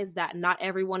realize that not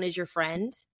everyone is your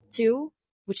friend too,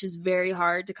 which is very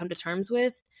hard to come to terms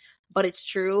with, but it's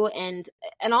true. And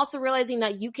also realizing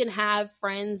that you can have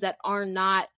friends that are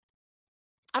not,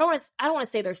 I don't want to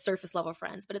say they're surface level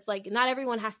friends, but it's like, not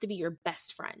everyone has to be your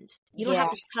best friend. You don't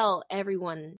have to tell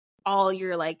everyone all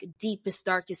your like deepest,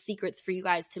 darkest secrets for you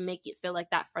guys to make it feel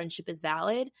like that friendship is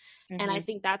valid. And I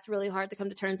think that's really hard to come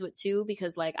to terms with too,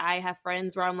 because like I have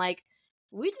friends where I'm like,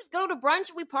 we just go to brunch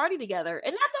and we party together,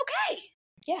 and that's okay.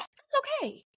 Yeah. It's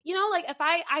okay. You know, like if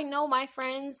I know my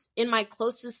friends in my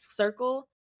closest circle,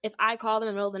 if I call them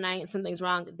in the middle of the night and something's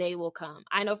wrong, they will come.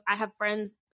 I know I have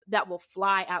friends that will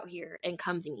fly out here and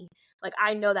come to me. Like,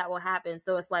 I know that will happen.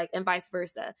 So it's like, and vice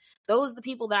versa. Those are the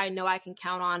people that I know I can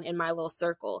count on in my little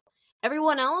circle.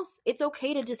 Everyone else, it's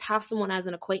okay to just have someone as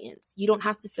an acquaintance. You don't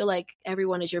have to feel like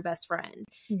everyone is your best friend.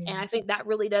 And I think that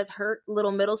really does hurt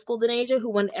little middle school Denasia,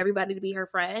 who wanted everybody to be her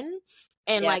friend.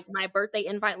 And like my birthday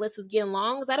invite list was getting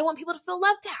long because I don't want people to feel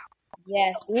left out.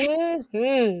 Yes.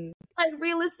 Like,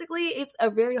 realistically, it's a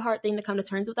very hard thing to come to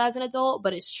terms with as an adult,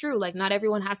 but it's true. Like, not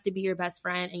everyone has to be your best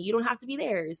friend, and you don't have to be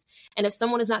theirs. And if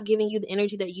someone is not giving you the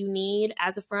energy that you need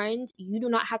as a friend, you do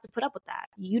not have to put up with that.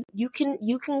 You can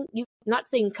not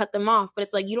saying cut them off, but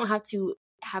it's like, you don't have to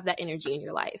have that energy in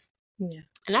your life. Yeah.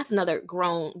 And that's another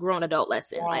grown adult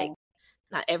lesson. Yeah. Like,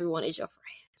 not everyone is your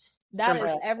friend. That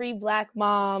is every Black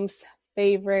mom's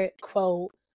favorite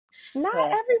quote. Not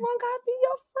everyone gotta be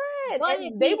your friend. But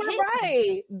and they were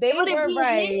right. They were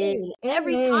right.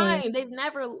 Every time. They've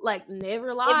never lied.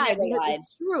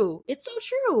 It's true. It's so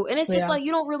true. And it's just like,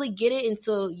 you don't really get it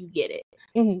until you get it.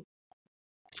 Yeah.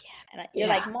 And you're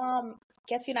like, Mom,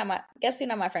 guess you're not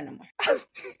my friend no more.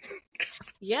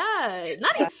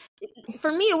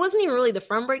 For me, it wasn't even really the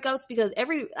friend breakups, because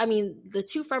the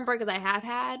 2 friend breakups I have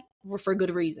had were for good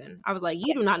reason. I was like,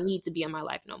 you do not need to be in my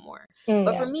life no more.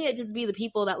 But for me, it just be the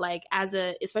people that, like,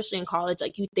 especially in college,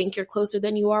 like, you think you're closer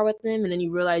than you are with them, and then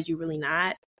you realize you're really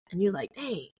not, and you're like,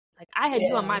 dang, like, I had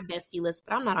you on my bestie list,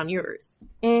 but I'm not on yours.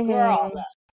 Girl,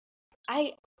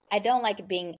 I don't like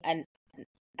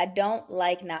I don't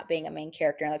like not being a main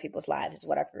character in other people's lives, is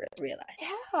what I've realized.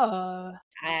 Yeah.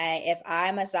 If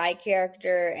I'm a side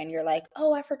character and you're like,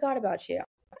 oh, I forgot about you.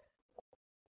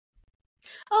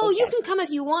 Oh, okay. You can come if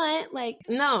you want. Like,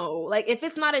 no. Like, if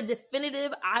it's not a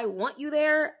definitive, I want you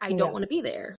there, I don't want to be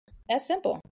there. That's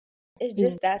simple. It's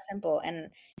just that simple. And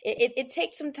it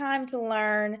takes some time to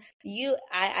learn.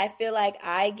 I feel like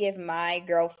I give my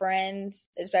girlfriends,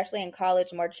 especially in college,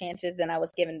 more chances than I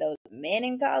was giving those men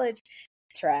in college.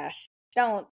 Trash.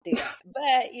 Don't do that.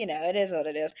 But it is what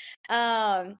it is.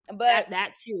 But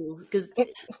that too, because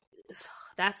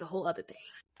that's a whole other thing.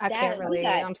 I can't relate.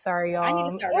 I'm sorry, y'all. I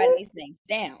need to start writing these things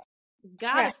down.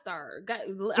 Gotta start.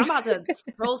 I'm about to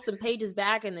scroll some pages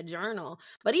back in the journal.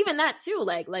 But even that too,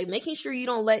 like making sure you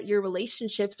don't let your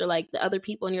relationships or like the other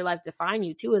people in your life define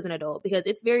you too as an adult, because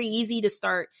it's very easy to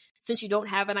start, since you don't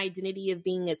have an identity of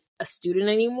being a student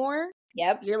anymore.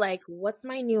 Yep. You're like, what's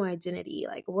my new identity?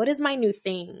 Like, what is my new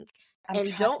thing?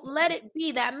 And don't let it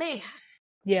be that man.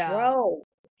 Yeah. Bro.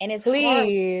 And it's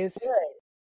Please. Hard.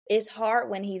 It's hard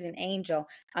when he's an angel.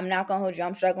 I'm not going to hold you.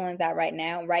 I'm struggling with that right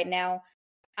now. Right now,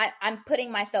 I'm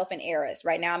putting myself in eras.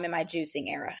 Right now, I'm in my juicing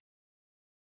era.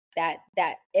 That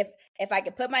if I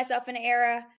could put myself in an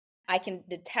era, I can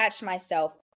detach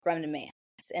myself from the man.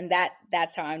 And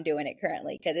that's how I'm doing it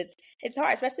currently. Because it's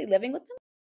hard, especially living with them.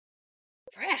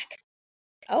 Frack.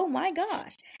 Oh my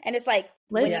gosh. And it's like,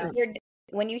 when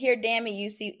you hear Dammy,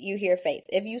 you hear Faith.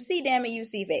 If you see Dammy, you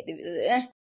see Faith.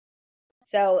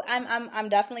 So I'm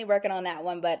definitely working on that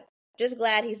one, but just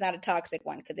glad he's not a toxic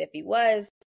one, because if he was,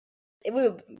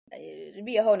 it'd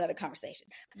be a whole nother conversation.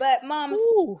 But moms,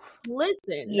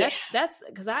 listen, that's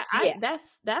because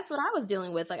that's what I was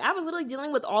dealing with. Like, I was literally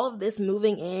dealing with all of this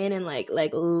moving in and like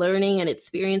learning and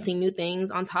experiencing new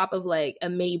things on top of like a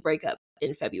mini breakup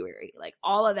in February. Like,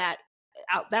 all of that,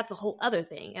 that's a whole other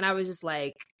thing. And I was just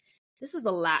like, this is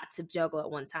a lot to juggle at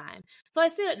one time. So I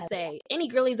say that to say, any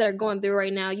girlies that are going through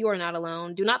right now, you are not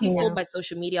alone. Do not be fooled by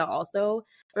social media also.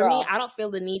 For me, I don't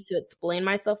feel the need to explain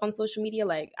myself on social media.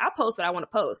 Like, I post what I want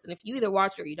to post. And if you either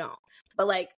watch it or you don't. But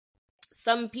like,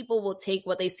 some people will take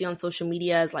what they see on social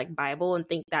media as like Bible and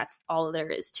think that's all there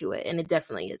is to it. And it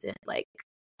definitely isn't. Like,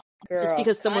 just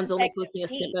because someone's only posting a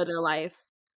snippet of their life.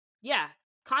 Yeah.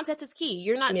 Content is key.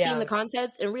 You're not seeing the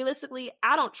content, and realistically,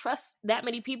 I don't trust that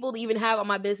many people to even have on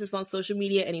my business on social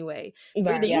media anyway.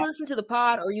 So either you listen to the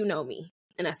pod or you know me,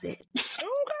 and that's it.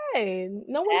 Okay,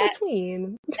 no in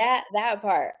between. That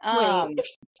part.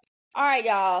 All right,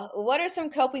 y'all. What are some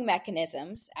coping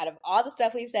mechanisms out of all the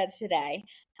stuff we've said today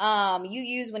you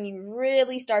use when you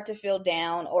really start to feel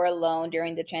down or alone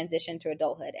during the transition to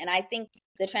adulthood? And I think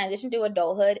the transition to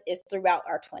adulthood is throughout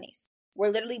our 20s.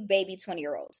 We're literally baby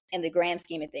 20-year-olds in the grand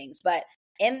scheme of things. But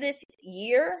in this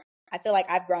year, I feel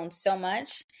like I've grown so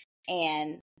much,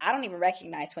 and I don't even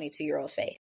recognize 22-year-old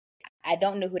Faith. I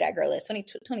don't know who that girl is.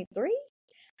 23?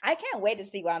 I can't wait to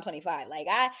see when I'm 25. Like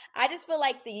I just feel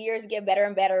like the years get better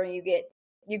and better, and you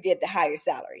get the higher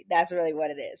salary. That's really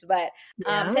what it is. But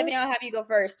Tiffany, I'll have you go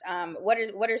first.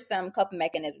 What are some coping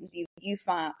mechanisms you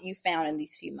found in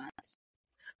these few months?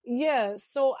 Yeah,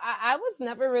 so I was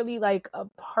never really like a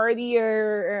partier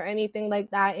or anything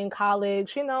like that in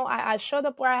college. I showed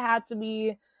up where I had to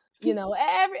be.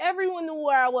 Everyone knew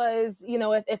where I was.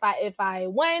 If I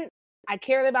went, I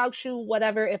cared about you.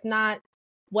 Whatever. If not,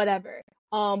 whatever.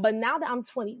 But now that I'm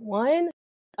 21,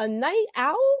 a night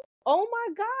out, oh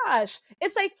my gosh.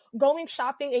 It's like going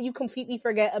shopping and you completely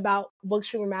forget about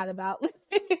what you were mad about.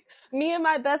 Me and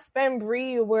my best friend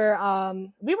Bree were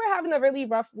having a really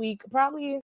rough week,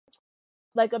 probably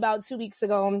like about 2 weeks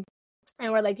ago.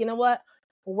 And we're like, you know what?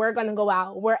 We're going to go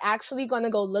out. We're actually going to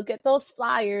go look at those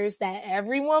flyers that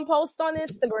everyone posts on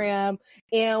Instagram.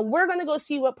 And we're going to go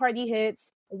see what party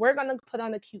hits. We're going to put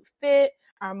on a cute fit.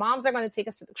 Our moms are going to take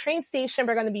us to the train station.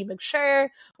 We're going to be mature.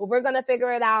 We're going to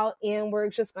figure it out. And we're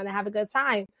just going to have a good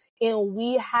time. And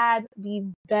we had the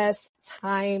best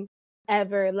time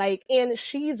ever. And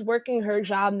she's working her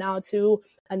job now too.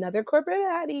 Another corporate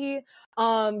baddie.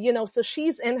 So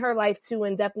she's in her life too.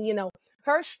 And definitely,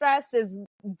 her stress is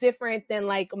different than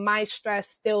like my stress,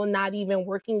 still not even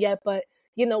working yet. But,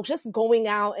 just going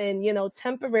out and,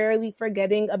 temporarily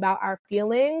forgetting about our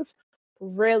feelings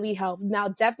really helped. Now,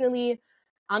 definitely,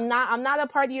 I'm not a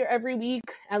partier every week,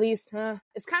 at least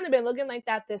it's kind of been looking like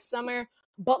that this summer.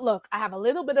 But look, I have a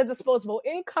little bit of disposable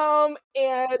income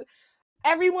and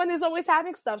everyone is always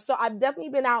having stuff. So I've definitely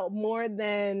been out more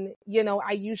than,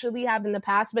 I usually have in the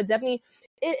past. But definitely,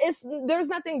 there's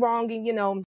nothing wrong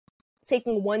in,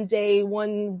 taking one day,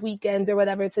 one weekend or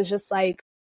whatever to just like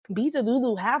be the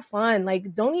Lulu, have fun.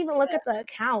 Like, don't even look at the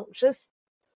account. Just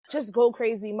go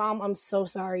crazy. Mom, I'm so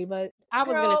sorry. But I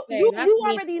was girl, going to say, you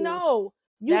already know.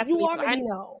 You already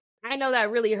know. I know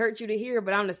that really hurt you to hear,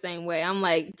 but I'm the same way. I'm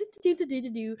like,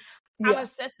 I'm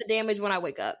assess the damage when I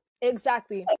wake up.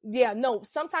 Exactly. Yeah, no,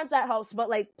 sometimes that helps. But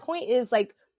like, point is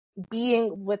like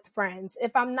being with friends.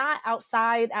 If I'm not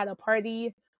outside at a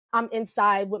party, I'm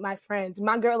inside with my friends.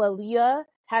 My girl Aaliyah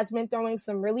has been throwing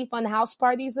some really fun house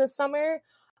parties this summer.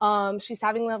 She's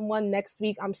having one next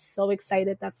week. I'm so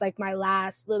excited. That's like my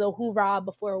last little hoorah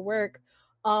before work.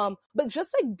 But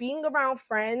just like being around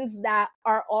friends that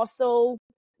are also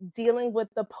dealing with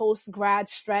the post-grad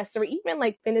stress or even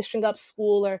like finishing up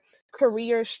school or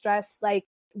career stress, like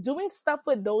doing stuff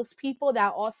with those people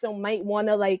that also might want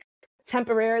to like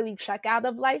temporarily check out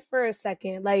of life for a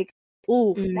second. Like,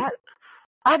 that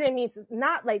I didn't mean to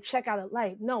not like check out of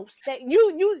life. No, stay.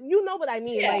 You know what I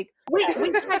mean. Yeah. Like we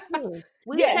check in.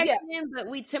 We check in, but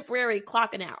we temporarily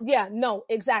clocking out. Yeah, no,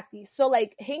 exactly. So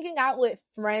like hanging out with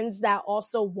friends that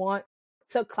also want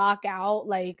to clock out,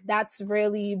 like that's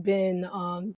really been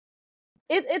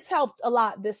it's helped a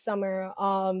lot this summer.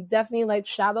 Definitely like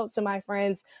shout out to my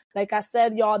friends. Like I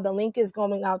said, y'all, the link is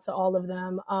going out to all of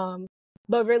them.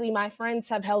 But really my friends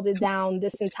have held it down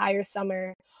this entire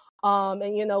summer. And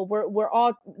we're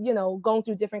all, going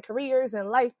through different careers and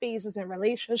life phases and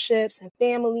relationships and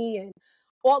family and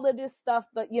all of this stuff.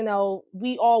 But,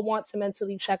 we all want to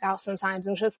mentally check out sometimes,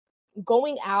 and just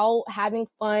going out, having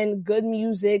fun, good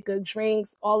music, good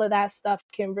drinks, all of that stuff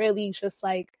can really just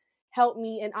like help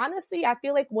me. And honestly, I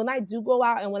feel like when I do go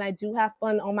out and when I do have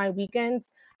fun on my weekends,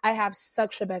 I have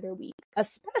such a better week,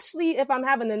 especially if I'm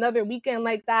having another weekend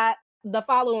like that the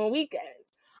following weekend.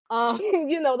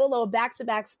 The little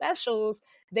back-to-back specials,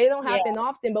 they don't happen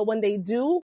often, but when they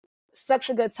do, such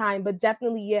a good time. But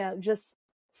definitely, just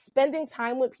spending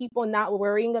time with people, not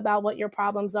worrying about what your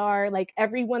problems are. Like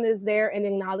everyone is there and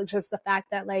acknowledges the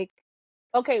fact that like,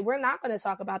 okay, we're not going to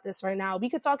talk about this right now. We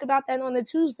could talk about that on a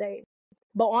Tuesday,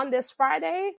 but on this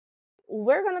Friday,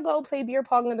 we're going to go play beer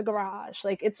pong in the garage.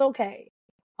 Like it's okay.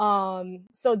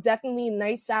 So definitely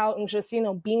nights out and just,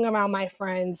 being around my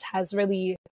friends has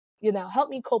really, help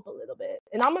me cope a little bit.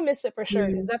 And I'm gonna miss it for sure.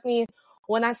 Because definitely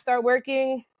when I start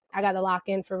working, I gotta lock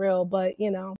in for real. But,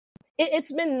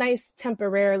 it's been nice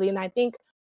temporarily. And I think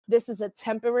this is a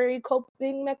temporary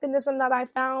coping mechanism that I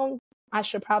found. I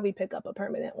should probably pick up a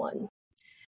permanent one.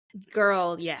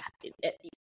 Girl, yeah.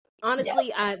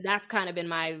 Honestly, that's kind of been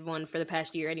my one for the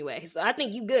past year anyway. So I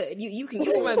think you good. You can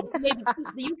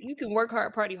you can work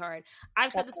hard, party hard.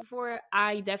 I've said this before.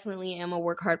 I definitely am a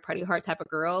work hard, party hard type of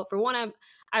girl. For one,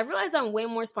 I realize I'm way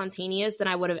more spontaneous than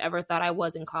I would have ever thought I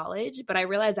was in college. But I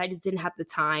realized I just didn't have the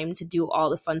time to do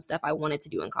all the fun stuff I wanted to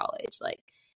do in college. Like,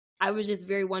 I was just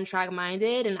very one track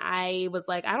minded, and I was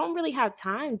like, I don't really have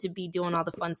time to be doing all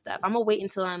the fun stuff. I'm gonna wait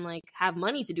until I'm like have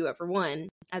money to do it, for one,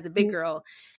 as a big girl,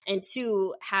 and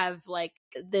two, have like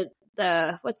the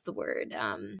what's the word,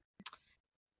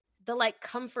 the like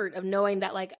comfort of knowing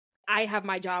that like I have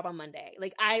my job on Monday,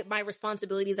 like my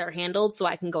responsibilities are handled, so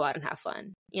I can go out and have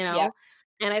fun, you know. Yeah.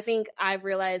 And I think I've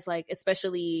realized, like,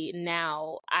 especially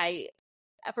now,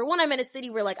 for one, I'm in a city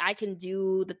where like I can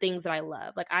do the things that I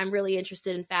love. Like, I'm really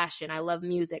interested in fashion. I love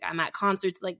music. I'm at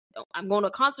concerts. Like, I'm going to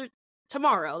a concert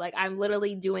tomorrow. Like, I'm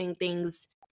literally doing things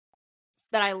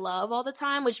that I love all the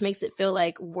time, which makes it feel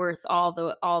like worth all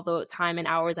the time and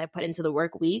hours I put into the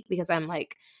work week, because I'm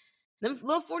like, them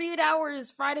little 48 hours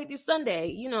Friday through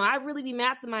Sunday, you know, I really be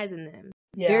maximizing them.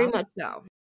 Yeah. Very much so.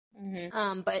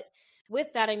 Mm-hmm. But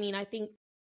with that, I mean, I think,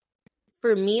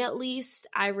 for me, at least,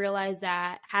 I realize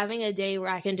that having a day where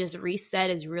I can just reset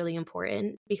is really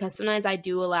important, because sometimes I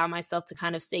do allow myself to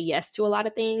kind of say yes to a lot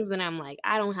of things. And I'm like,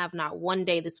 I don't have not one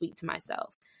day this week to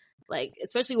myself. Like,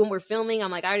 especially when we're filming,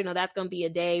 I'm like, I already know that's going to be a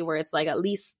day where it's like, at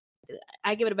least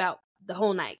I give it about the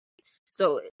whole night.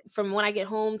 So from when I get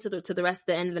home to the rest of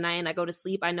the end of the night and I go to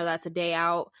sleep, I know that's a day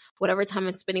out. Whatever time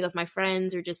I'm spending with my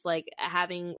friends, or just like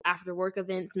having after work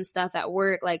events and stuff at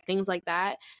work, like things like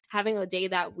that, having a day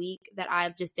that week that I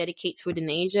just dedicate to a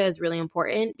Denasia is really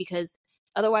important, because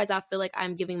otherwise I feel like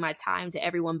I'm giving my time to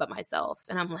everyone but myself.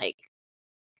 And I'm like,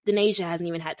 Denasia hasn't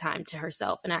even had time to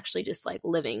herself and actually just like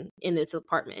living in this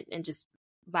apartment and just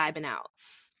vibing out.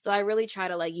 So I really try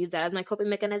to like use that as my coping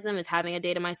mechanism, is having a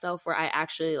day to myself where I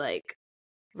actually like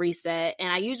reset.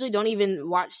 And I usually don't even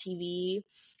watch TV.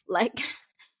 Like,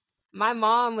 my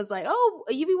mom was like, oh,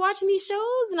 you be watching these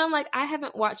shows? And I'm like, I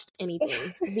haven't watched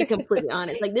anything, to be completely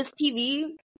honest. Like, this TV,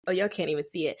 oh, y'all can't even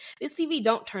see it. This TV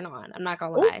don't turn on. I'm not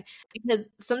gonna lie,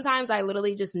 because sometimes I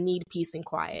literally just need peace and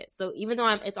quiet. So even though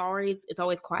it's always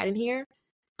quiet in here,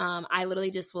 I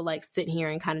literally just will like sit here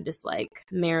and kind of just like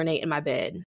marinate in my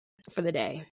bed for the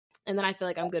day. And then I feel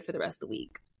like I'm good for the rest of the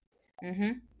week.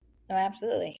 Mm-hmm. No,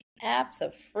 absolutely.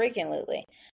 Abso-freaking-lutely.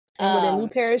 And with a new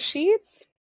pair of sheets?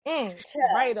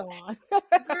 Right on.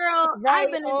 Girl,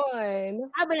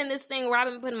 I've been in this thing where I've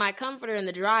been putting my comforter in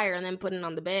the dryer and then putting it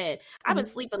on the bed. I've been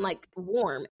sleeping like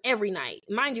warm every night.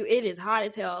 Mind you, it is hot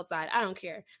as hell outside. I don't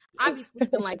care. I be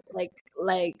sleeping like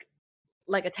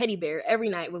a teddy bear every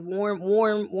night, with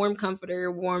warm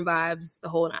comforter, warm vibes, the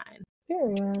whole nine.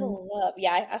 Oh, love.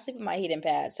 Yeah, I sleep with my heating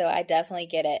pad, so I definitely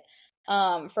get it.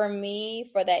 For me,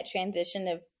 for that transition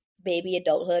of baby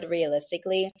adulthood,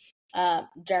 realistically,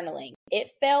 journaling, it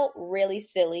felt really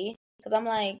silly, because I'm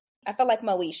like, I felt like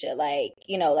Moesha, like,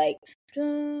 like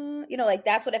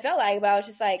that's what it felt like. But I was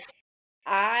just like,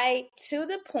 to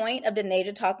the point of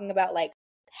Denasia talking about like,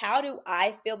 how do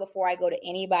I feel before I go to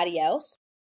anybody else?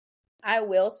 I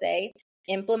will say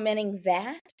implementing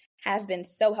that has been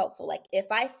so helpful. Like, if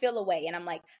I feel away and I'm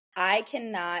like, I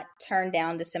cannot turn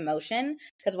down this emotion,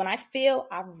 because when I feel,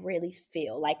 I really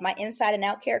feel. Like, my inside and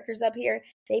out characters up here,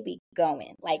 they be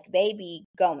going.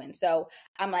 So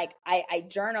I'm like, I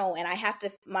journal, and I have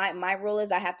to, my rule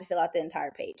is I have to fill out the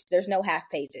entire page. There's no half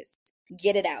pages.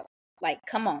 Get it out. Like,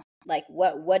 come on. Like,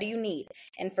 what do you need?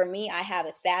 And for me, I have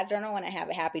a sad journal and I have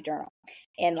a happy journal.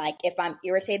 And like, if I'm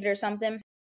irritated or something,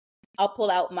 I'll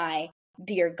pull out my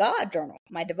Dear God journal,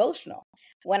 my devotional.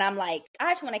 When I'm like,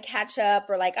 I just want to catch up,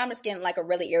 or like I'm just getting like a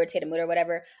really irritated mood or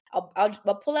whatever,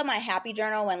 I'll pull out my happy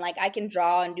journal, and like I can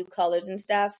draw and do colors and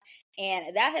stuff.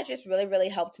 And that has just really, really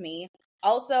helped me.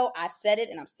 Also, I've said it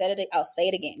and I'll say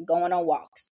it again, going on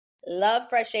walks. Love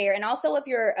fresh air. And also, if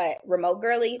you're a remote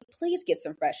girly, please get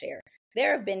some fresh air.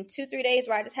 There have been 2-3 days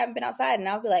where I just haven't been outside, and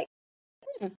I'll be like,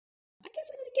 I guess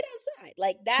I need to get outside.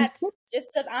 Like, that's just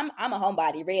because I'm a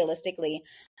homebody, realistically.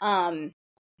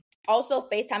 Also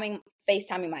FaceTiming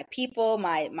my people,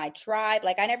 my tribe.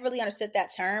 Like, I never really understood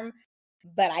that term,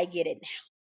 but I get it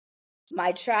now.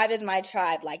 My tribe is my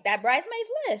tribe. Like, that bridesmaids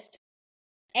list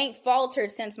ain't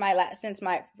faltered since my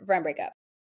friend breakup.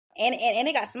 And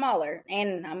it got smaller,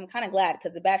 and I'm kind of glad,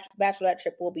 because the bachelorette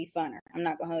trip will be funner. I'm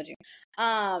not gonna hold you.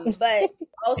 But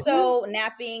also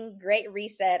napping, great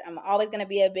reset. I'm always gonna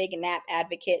be a big nap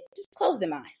advocate. Just close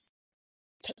them eyes.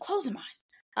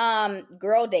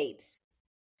 Girl dates.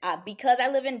 Because I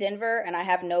live in Denver and I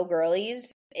have no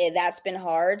girlies, that's been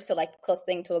hard. So like the closest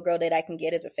thing to a girl date I can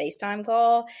get is a FaceTime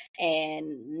call.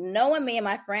 And knowing me and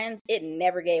my friends, it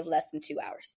never gave less than 2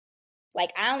 hours.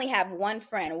 Like I only have one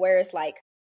friend where it's like,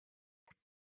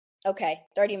 okay,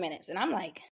 30 minutes. And I'm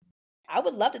like, I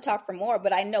would love to talk for more,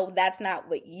 but I know that's not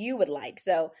what you would like.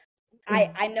 So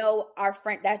I know our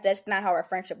friend, that's not how our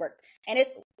friendship works. And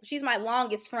she's my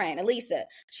longest friend, Elisa.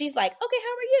 She's like, okay,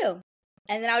 how are you?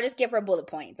 And then I'll just give her bullet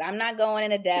points. I'm not going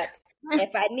into depth.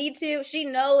 If I need to, she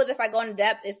knows if I go into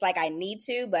depth, it's like I need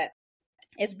to, but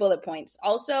it's bullet points.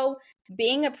 Also,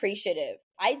 being appreciative.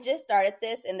 I just started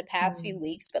this in the past few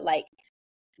weeks, but like,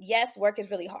 yes, work is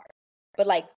really hard. But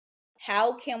like,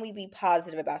 how can we be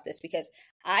positive about this? Because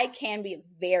I can be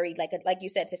very, like you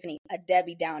said, Tiffany, a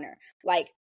Debbie Downer. Like,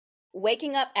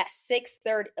 waking up at 6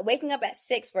 for a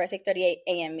 6:38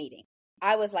 a.m. meeting.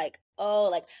 I was like, oh,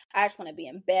 like I just want to be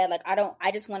in bed. Like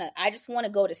I just want to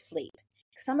go to sleep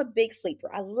because I'm a big sleeper.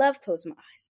 I love closing my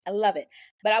eyes. I love it.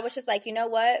 But I was just like, you know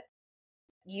what?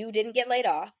 You didn't get laid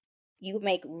off. You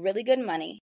make really good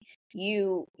money.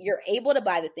 You're able to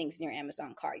buy the things in your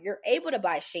Amazon cart. You're able to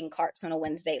buy Shein carts on a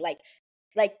Wednesday. Like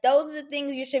those are the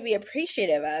things you should be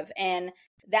appreciative of. And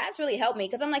that's really helped me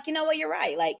because I'm like, you know what? You're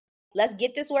right. Like, let's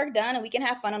get this work done and we can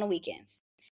have fun on the weekends.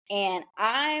 And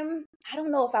I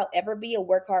don't know if I'll ever be a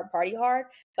work hard, party hard,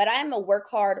 but I'm a work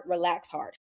hard, relax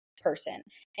hard person.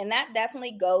 And that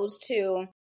definitely goes to,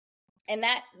 and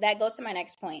that goes to my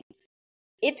next point.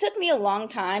 It took me a long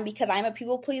time because I'm a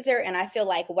people pleaser. And I feel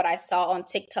like what I saw on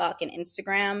TikTok and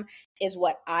Instagram is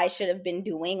what I should have been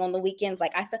doing on the weekends.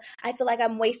 Like I feel like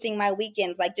I'm wasting my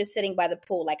weekends, like just sitting by the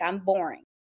pool, like I'm boring.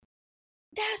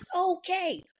 That's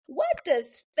okay. What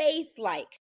does Faith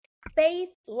like? Faith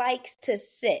likes to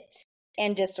sit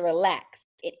and just relax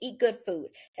and eat good food.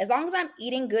 As long as I'm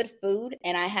eating good food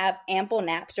and I have ample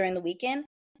naps during the weekend,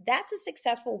 that's a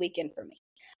successful weekend for me.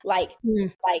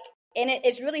 And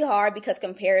it's really hard because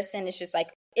comparison is just like,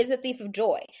 is the thief of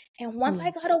joy. And once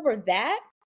I got over that,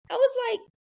 I was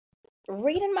like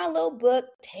reading my little book,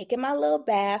 taking my little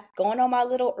bath, going on my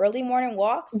little early morning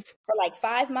walks for like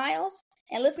 5 miles.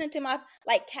 And listening to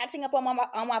catching up on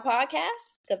my podcast,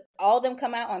 because all of them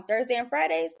come out on Thursday and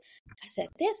Fridays. I said,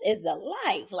 this is the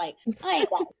life. Like, I ain't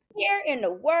got care in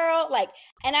the world. Like,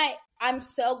 and I'm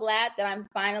so glad that I'm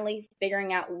finally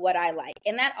figuring out what I like.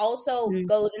 And that also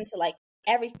goes into like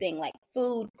everything, like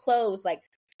food, clothes. Like,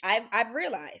 I've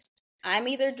realized I'm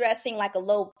either dressing like a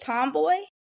little tomboy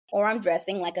or I'm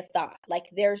dressing like a thought. Like,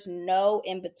 there's no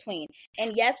in between.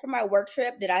 And yes, for my work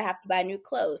trip, did I have to buy new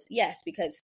clothes? Yes,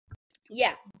 because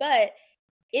yeah, but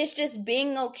it's just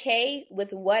being okay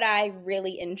with what I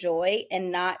really enjoy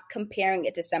and not comparing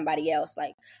it to somebody else.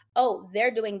 Like, oh,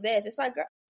 they're doing this. It's like, girl,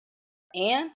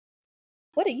 and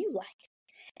what do you like?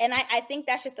 And I think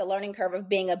that's just the learning curve of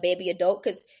being a baby adult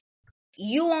because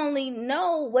you only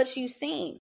know what you've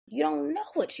seen. You don't know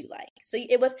what you like. So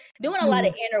it was doing a lot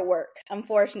of inner work,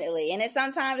 unfortunately. And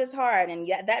sometimes it's hard. And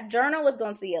yeah, that journal was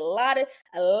going to see a lot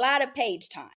of page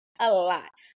time, a lot.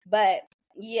 But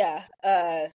yeah,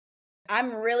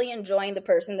 I'm really enjoying the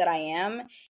person that I am.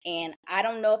 And I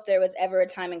don't know if there was ever a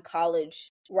time in college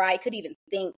where I could even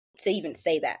think to even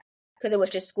say that. Because it was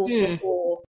just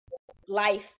school,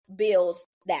 life, bills,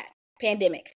 that,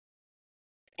 pandemic.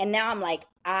 And now I'm like,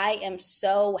 I am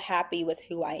so happy with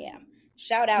who I am.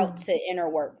 Shout out to inner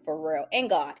work for real. And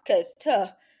God, because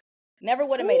never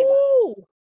would have made it.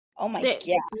 Oh my God.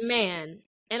 Man.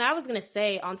 And I was going to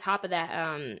say on top of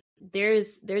that,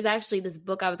 there's actually this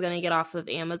book I was going to get off of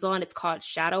Amazon. It's called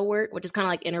Shadow Work, which is kind of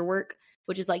like inner work,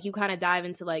 which is like you kind of dive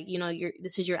into like, you know,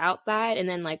 this is your outside and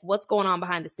then like what's going on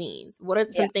behind the scenes. What are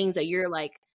some things that you're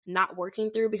like not working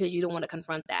through because you don't want to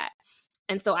confront that?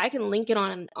 And so I can link it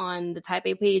on the Type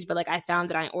A page, but like I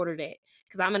found that I ordered it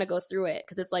because I'm going to go through it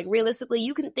because it's like realistically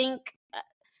you can think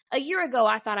a year ago,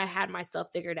 I thought I had myself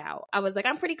figured out. I was like,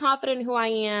 I'm pretty confident in who I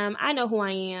am. I know who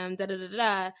I am,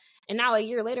 da-da-da-da. And now a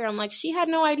year later, I'm like, she had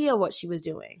no idea what she was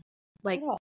doing, like,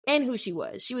 and who she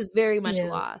was. She was very much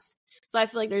lost. So I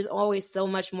feel like there's always so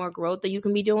much more growth that you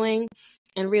can be doing.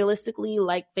 And realistically,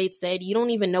 like Faith said, you don't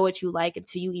even know what you like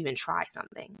until you even try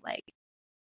something. Like,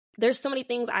 there's so many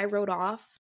things I wrote off.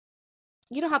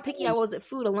 You know how picky I was at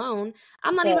food alone.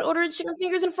 I'm not even ordering chicken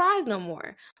fingers and fries no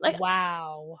more. Like,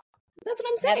 wow. That's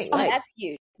what I'm saying. That's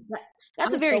huge.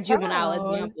 That's a very juvenile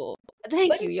example.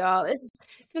 Thank you, y'all. It's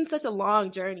been such a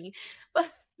long journey. But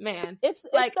man, it's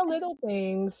like the little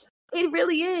things. It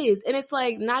really is. And it's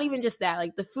like not even just that.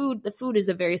 Like the food is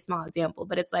a very small example,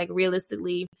 but it's like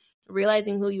realistically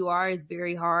realizing who you are is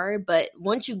very hard. But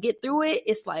once you get through it,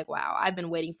 it's like, wow, I've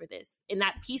been waiting for this. And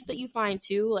that peace that you find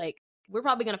too, like we're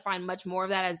probably going to find much more of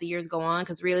that as the years go on,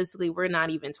 because realistically, we're not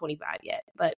even 25 yet.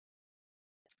 But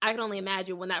I can only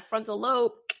imagine when that frontal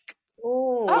lobe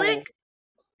click,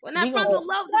 when that frontal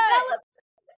lobe develops,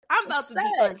 I'm about to be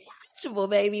untouchable,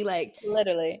 baby. Like,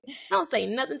 literally, don't say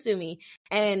nothing to me.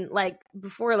 And like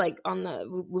before, like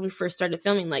when we first started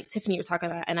filming, like Tiffany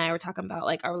and I were talking about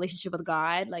like our relationship with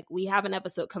God. Like, we have an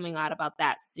episode coming out about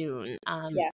that soon,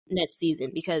 next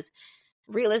season, because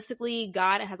realistically,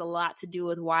 God has a lot to do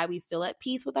with why we feel at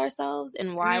peace with ourselves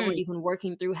and why we're even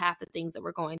working through half the things that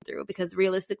we're going through. Because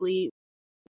realistically,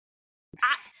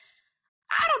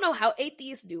 I don't know how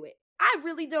atheists do it. I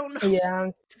really don't know. Yeah.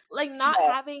 Like, not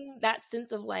having that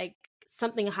sense of like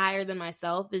something higher than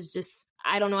myself is just,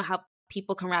 I don't know how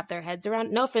people can wrap their heads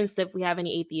around. No offense if we have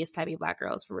any atheist type of Black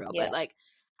girls, for real. But like,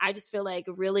 I just feel like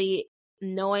really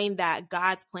knowing that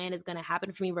God's plan is going to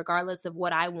happen for me regardless of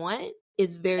what I want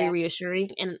is very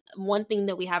reassuring. And one thing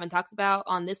that we haven't talked about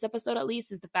on this episode, at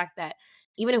least, is the fact that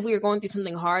even if we were going through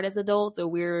something hard as adults, or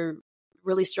we're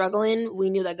really struggling,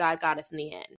 we knew that God got us in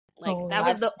the end. Like, that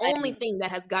was the only thing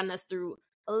that has gotten us through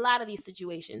a lot of these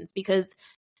situations, because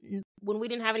when we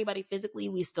didn't have anybody physically,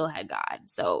 we still had God.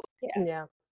 So yeah.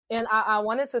 And I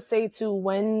wanted to say too,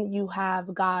 when you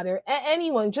have God or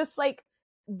anyone, just like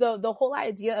the whole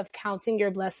idea of counting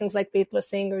your blessings, like Faith was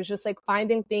saying, or just like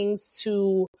finding things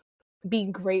to be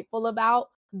grateful about,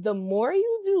 the more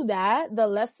you do that, the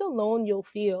less alone you'll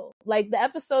feel. Like, the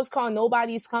episode's called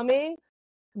Nobody's Coming.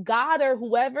 God or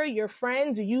whoever, your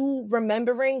friends, you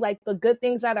remembering like the good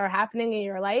things that are happening in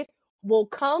your life will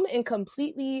come and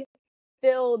completely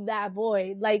fill that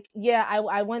void. Like,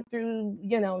 I went through,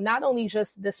 not only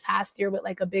just this past year with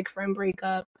like a big friend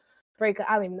breakup, I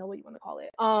don't even know what you want to call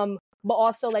it. But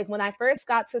also like when I first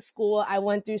got to school, I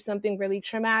went through something really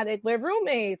traumatic with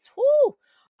roommates.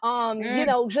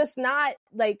 Just not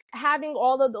like having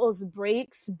all of those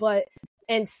breaks,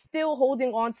 and still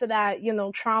holding on to that,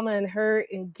 trauma and hurt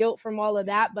and guilt from all of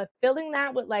that, but filling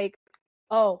that with like,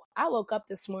 oh, I woke up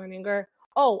this morning, or,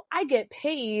 oh, I get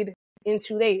paid in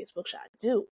 2 days. What should I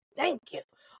do? Thank you.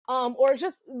 Or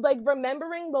just like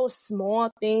remembering those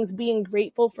small things, being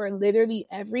grateful for literally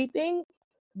everything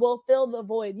will fill the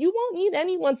void. You won't need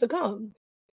anyone to come.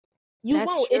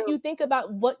 That's won't true. If you think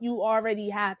about what you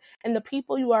already have and the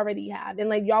people you already have. And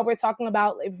like y'all were talking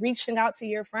about like reaching out to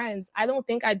your friends. I don't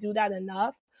think I do that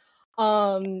enough.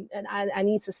 And I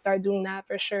need to start doing that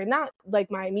for sure. Not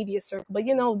like my immediate circle, but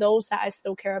those that I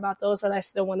still care about, those that I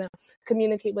still want to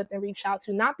communicate with and reach out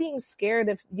to. Not being scared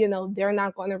if, they're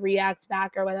not going to react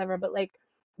back or whatever, but like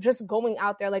just going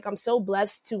out there. Like, I'm so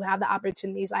blessed to have the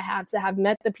opportunities I have, to have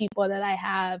met the people that I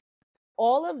have.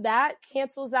 All of that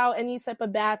cancels out any type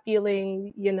of bad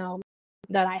feeling,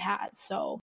 that I had.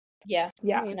 So, yeah.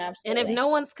 Absolutely. And if no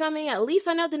one's coming, at least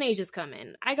I know Denaja's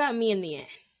coming. I got me in the end.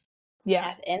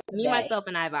 Yeah. Me, myself,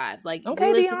 and I vibes. Like,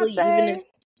 okay, realistically, Beyonce. even if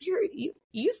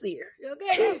you see her,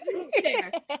 okay?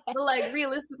 There. But like,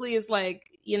 realistically, it's like,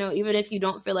 even if you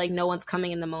don't feel like no one's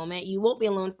coming in the moment, you won't be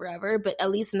alone forever, but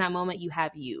at least in that moment, you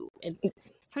have you. And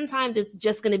sometimes it's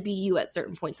just going to be you at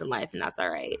certain points in life, and that's all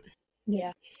right.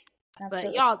 Yeah. Absolutely.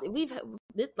 But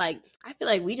y'all, I feel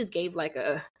like we just gave like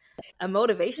a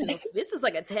motivational. This is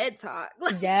like a TED talk.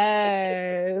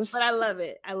 Yes. But I love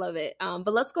it.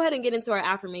 But let's go ahead and get into our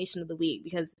affirmation of the week,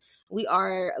 because we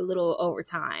are a little over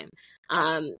time.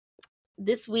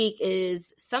 This week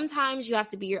is, sometimes you have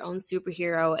to be your own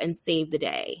superhero and save the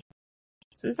day.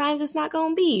 Sometimes it's not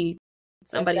going to be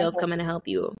somebody else coming to help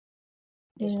you.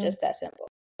 It's just that simple.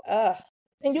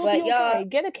 And you'll be okay.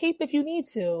 Get a cape if you need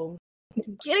to.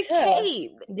 Get a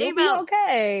cape. You'll be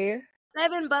okay.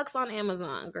 $7 on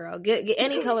Amazon, girl. Get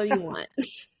any color you want.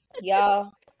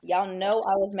 Y'all know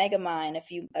I was mega mine a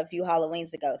few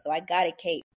Halloweens ago, so I got a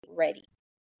cape ready.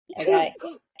 Okay,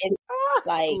 it's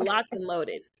like locked and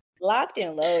loaded. Like,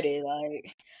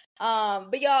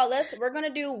 but y'all, we're gonna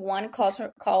do one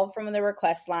call from the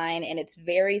request line, and it's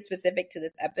very specific to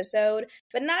this episode,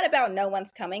 but not about no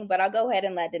one's coming. But I'll go ahead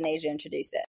and let Denaja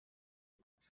introduce it.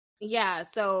 Yeah,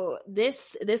 so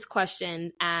this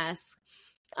question asks,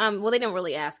 well, they didn't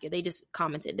really ask it. They just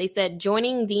commented. They said,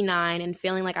 joining D9 and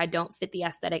feeling like I don't fit the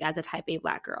aesthetic as a type A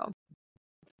Black girl.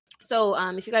 So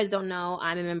if you guys don't know,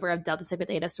 I'm a member of Delta Sigma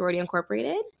Theta Sorority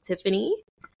Incorporated. Tiffany?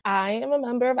 I am a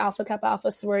member of Alpha Kappa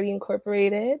Alpha Sorority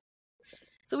Incorporated.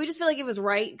 So we just feel like it was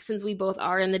right, since we both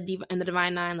are in the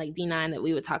Divine Nine, like D9, that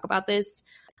we would talk about this.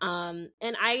 And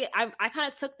I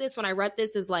kind of took this when I read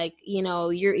this as like,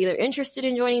 you're either interested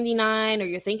in joining D9 or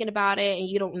you're thinking about it and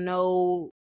you don't know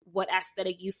what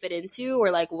aesthetic you fit into,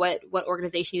 or like what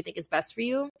organization you think is best for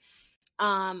you.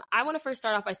 I want to first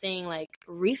start off by saying like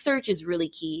research is really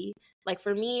key. Like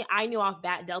for me, I knew off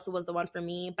bat Delta was the one for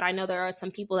me, but I know there are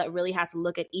some people that really have to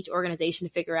look at each organization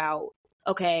to figure out,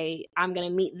 okay, I'm going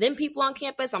to meet them people on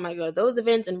campus. I'm going to go to those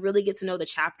events and really get to know the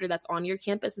chapter that's on your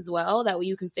campus as well. That way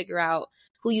you can figure out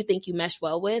who you think you mesh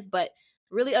well with, but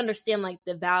really understand like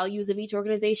the values of each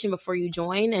organization before you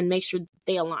join and make sure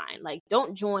they align. Like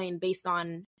don't join based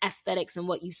on aesthetics and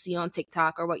what you see on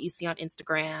TikTok or what you see on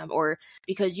Instagram or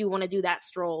because you want to do that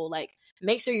stroll. Like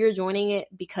make sure you're joining it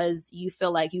because you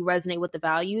feel like you resonate with the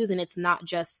values and it's not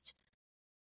just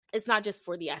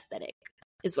for the aesthetic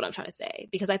is what I'm trying to say.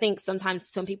 Because I think sometimes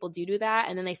some people do that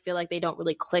and then they feel like they don't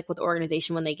really click with the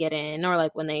organization when they get in or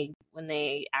like when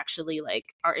they actually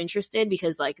like are interested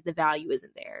because like the value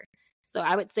isn't there. So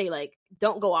I would say like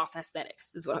don't go off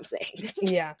aesthetics is what I'm saying.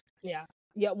 Yeah.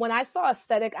 When I saw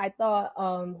aesthetic, I thought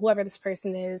whoever this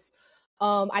person is,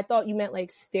 I thought you meant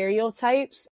like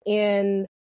stereotypes, and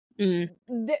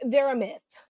they're a myth.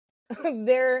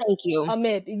 They're Thank you. a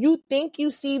myth. You think you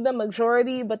see the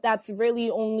majority, but that's really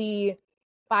only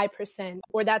 5%,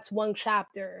 or that's one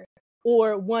chapter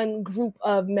or one group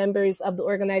of members of the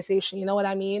organization. You know what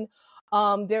I mean?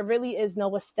 There really is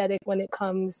no aesthetic when it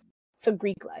comes to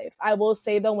Greek life. I will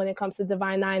say though, when it comes to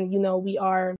Divine Nine, you know, we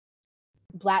are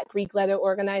Black Greek letter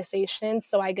organization.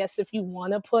 So I guess if you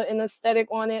want to put an aesthetic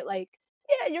on it, like,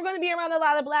 yeah, you're going to be around a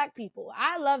lot of Black people.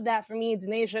 I love that for me.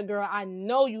 Denasia, girl, I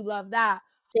know you love that.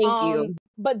 Thank you.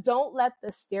 But don't let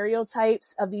the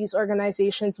stereotypes of these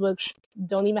organizations, which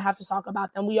don't even have to talk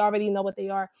about them, we already know what they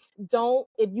are.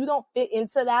 If you don't fit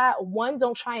into that, one,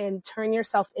 don't try and turn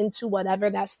yourself into whatever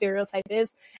that stereotype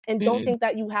is. And don't think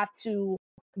that you have to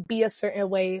be a certain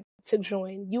way to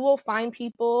join. You will find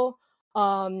people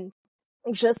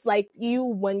just like you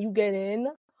when you get in.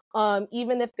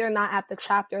 Even if they're not at the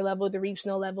chapter level, the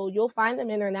regional level, you'll find them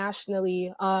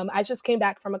internationally. I just came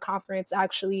back from a conference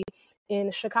actually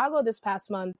in Chicago this past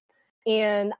month,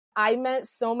 and I met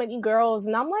so many girls,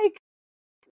 and I'm like,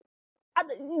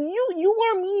 you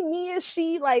were me and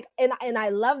she, like, and I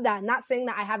love that. Not saying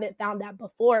that I haven't found that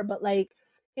before, but like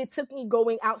it took me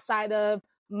going outside of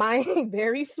my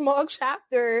very small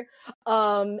chapter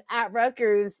at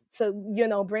Rutgers to, you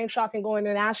know, branch off and go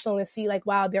international and see like,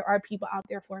 wow, there are people out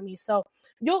there for me. So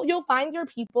you'll find your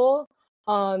people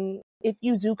if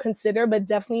you do consider, but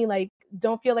definitely like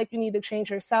don't feel like you need to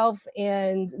change yourself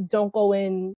and don't go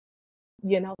in,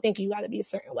 you know, thinking you got to be a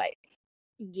certain way.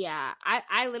 Yeah,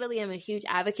 I literally am a huge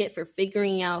advocate for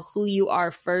figuring out who you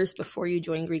are first before you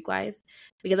join Greek life,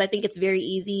 because I think it's very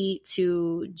easy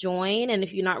to join. And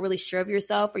if you're not really sure of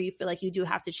yourself or you feel like you do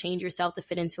have to change yourself to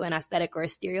fit into an aesthetic or a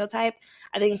stereotype,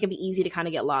 I think it can be easy to kind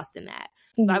of get lost in that.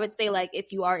 So I would say like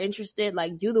if you are interested,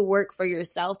 like do the work for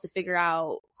yourself to figure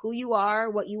out who you are,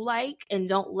 what you like, and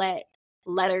don't let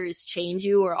letters change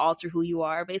you or alter who you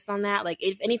are based on that. Like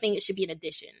if anything, it should be an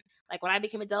addition. Like when I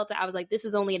became a Delta, I was like, this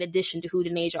is only an addition to who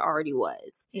Denasia already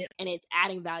was. Yeah. And it's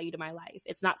adding value to my life.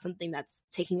 It's not something that's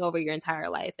taking over your entire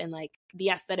life. And like the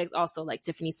aesthetics also, like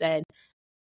Tiffany said,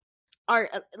 are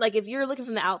like, if you're looking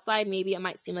from the outside, maybe it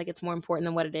might seem like it's more important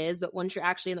than what it is. But once you're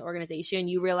actually in the organization,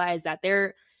 you realize that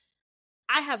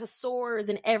I have sores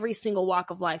in every single walk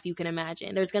of life you can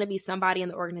imagine. There's going to be somebody in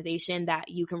the organization that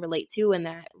you can relate to and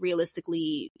that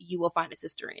realistically you will find a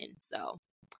sister in. So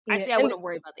I say I wouldn't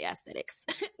worry about the aesthetics.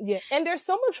 Yeah, and there's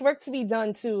so much work to be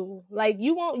done too. Like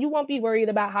you won't be worried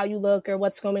about how you look or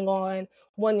what's going on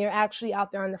when you're actually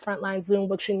out there on the front lines doing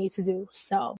what you need to do.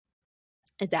 So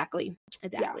exactly.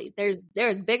 Yeah.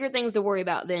 There's bigger things to worry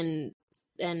about than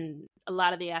a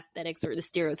lot of the aesthetics or the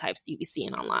stereotypes you be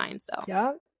seeing online. So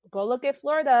yeah, go look at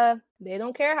Florida. They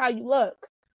don't care how you look.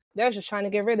 They're just trying to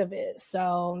get rid of it.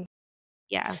 So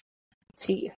yeah.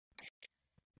 T.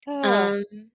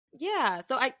 Yeah,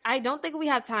 so I don't think we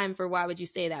have time for why would you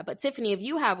say that, but Tiffany, if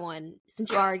you have one, since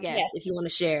you are a guest, if you want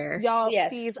to share. Y'all,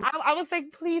 please. I was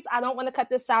like, please, I don't want to cut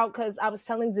this out because I was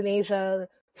telling Denasia,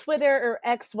 Twitter or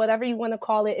X, whatever you want to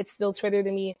call it, it's still Twitter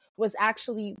to me, was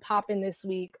actually popping this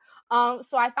week.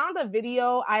 So I found a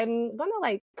video. I'm gonna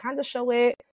like kind of show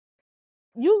it.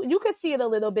 You could see it a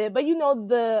little bit, but you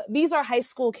know these are high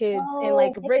school kids and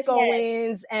like Rick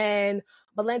Owens and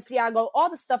Balenciaga, all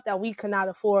the stuff that we could not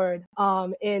afford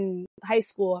in high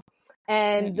school.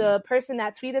 And the person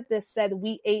that tweeted this said,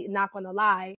 "We ate, not gonna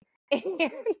lie." And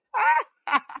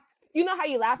you know how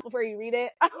you laugh before you read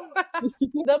it?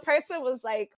 The person was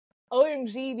like,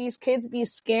 "OMG, these kids be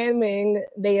scamming,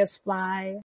 they is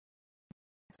fly."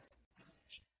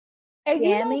 And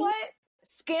you know what?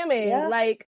 Scamming,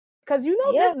 like, because you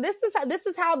know this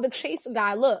is how the Chase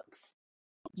guy looks.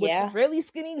 With really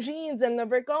skinny jeans and the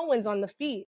Rick Owens on the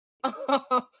feet. But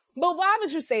why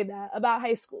would you say that about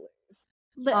high schoolers?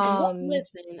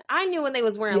 Listen, I knew when they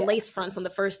was wearing Yeah. lace fronts on the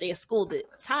first day of school that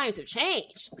times have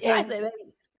changed. Yeah. I said,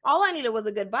 baby, all I needed was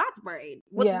a good box braid.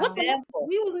 We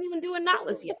wasn't even doing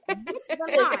knotless yet.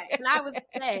 And I was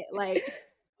set, like...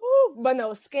 But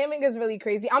no, scamming is really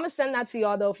crazy. I'm gonna send that to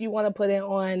y'all though if you want to put it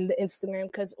on the Instagram,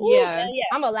 because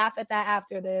I'm gonna laugh at that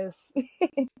after this.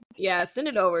 Yeah, send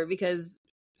it over, because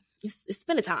it's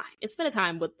been a time. It's been a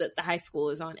time with the high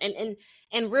schoolers on, and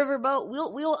Riverboat.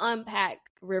 We'll unpack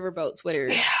Riverboat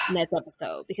Twitter next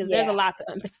episode, because there's a lot to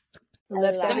unpack.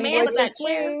 The man with that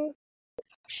chair.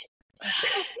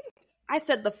 I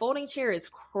said the folding chair is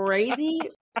crazy,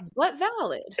 but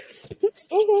valid.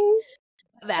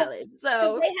 Valid.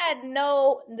 So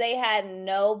they had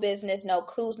no business, no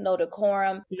couth, no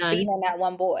decorum beating on that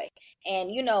one boy. And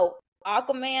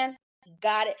Aquaman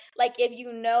got it. Like, if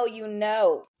you know, you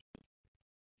know.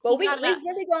 But we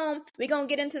gonna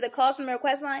get into the calls from the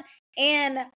request line,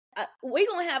 and we're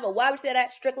gonna have a why we say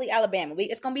that Strictly Alabama.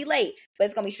 It's gonna be late, but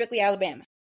it's gonna be Strictly Alabama.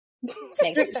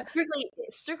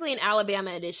 Strictly an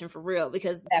Alabama edition for real,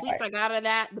 because the tweets I got out of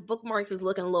that, the bookmarks is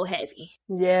looking a little heavy.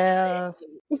 Yeah.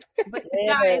 But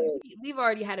guys, we've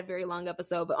already had a very long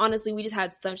episode, but honestly, we just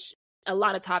had a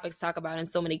lot of topics to talk about and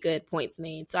so many good points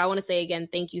made. So I want to say again,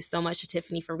 thank you so much to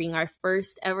Tiffany for being our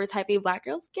first ever Type A Black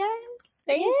Girls guest.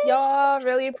 Thank y'all.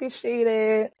 Really appreciate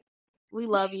it. We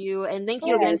love you. And thank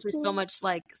you again for so much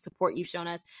support you've shown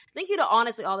us. Thank you to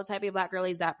honestly all the Type A Black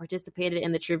girlies that participated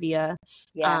in the trivia.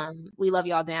 Yeah. We love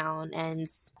y'all down. And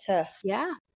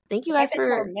thank you guys for...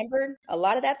 I remembered a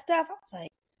lot of that stuff. I was like,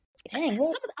 dang, I'm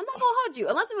not gonna hold you.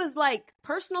 Unless it was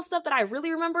personal stuff that I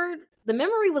really remembered, the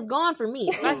memory was gone for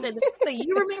me. So I said, the fact that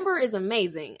you remember is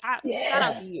amazing. Shout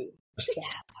out to you. Yeah.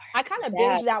 I kind of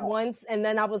binged that once, and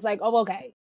then I was like, oh,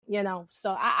 okay.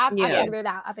 So I figured it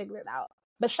out. I figured it out.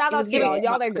 But shout out to y'all.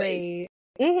 Y'all are great.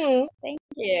 Mm-hmm. Thank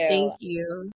you. Thank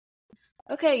you.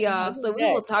 Okay, y'all. So we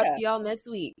will talk to y'all next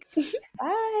week.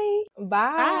 Bye.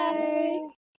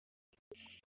 Bye.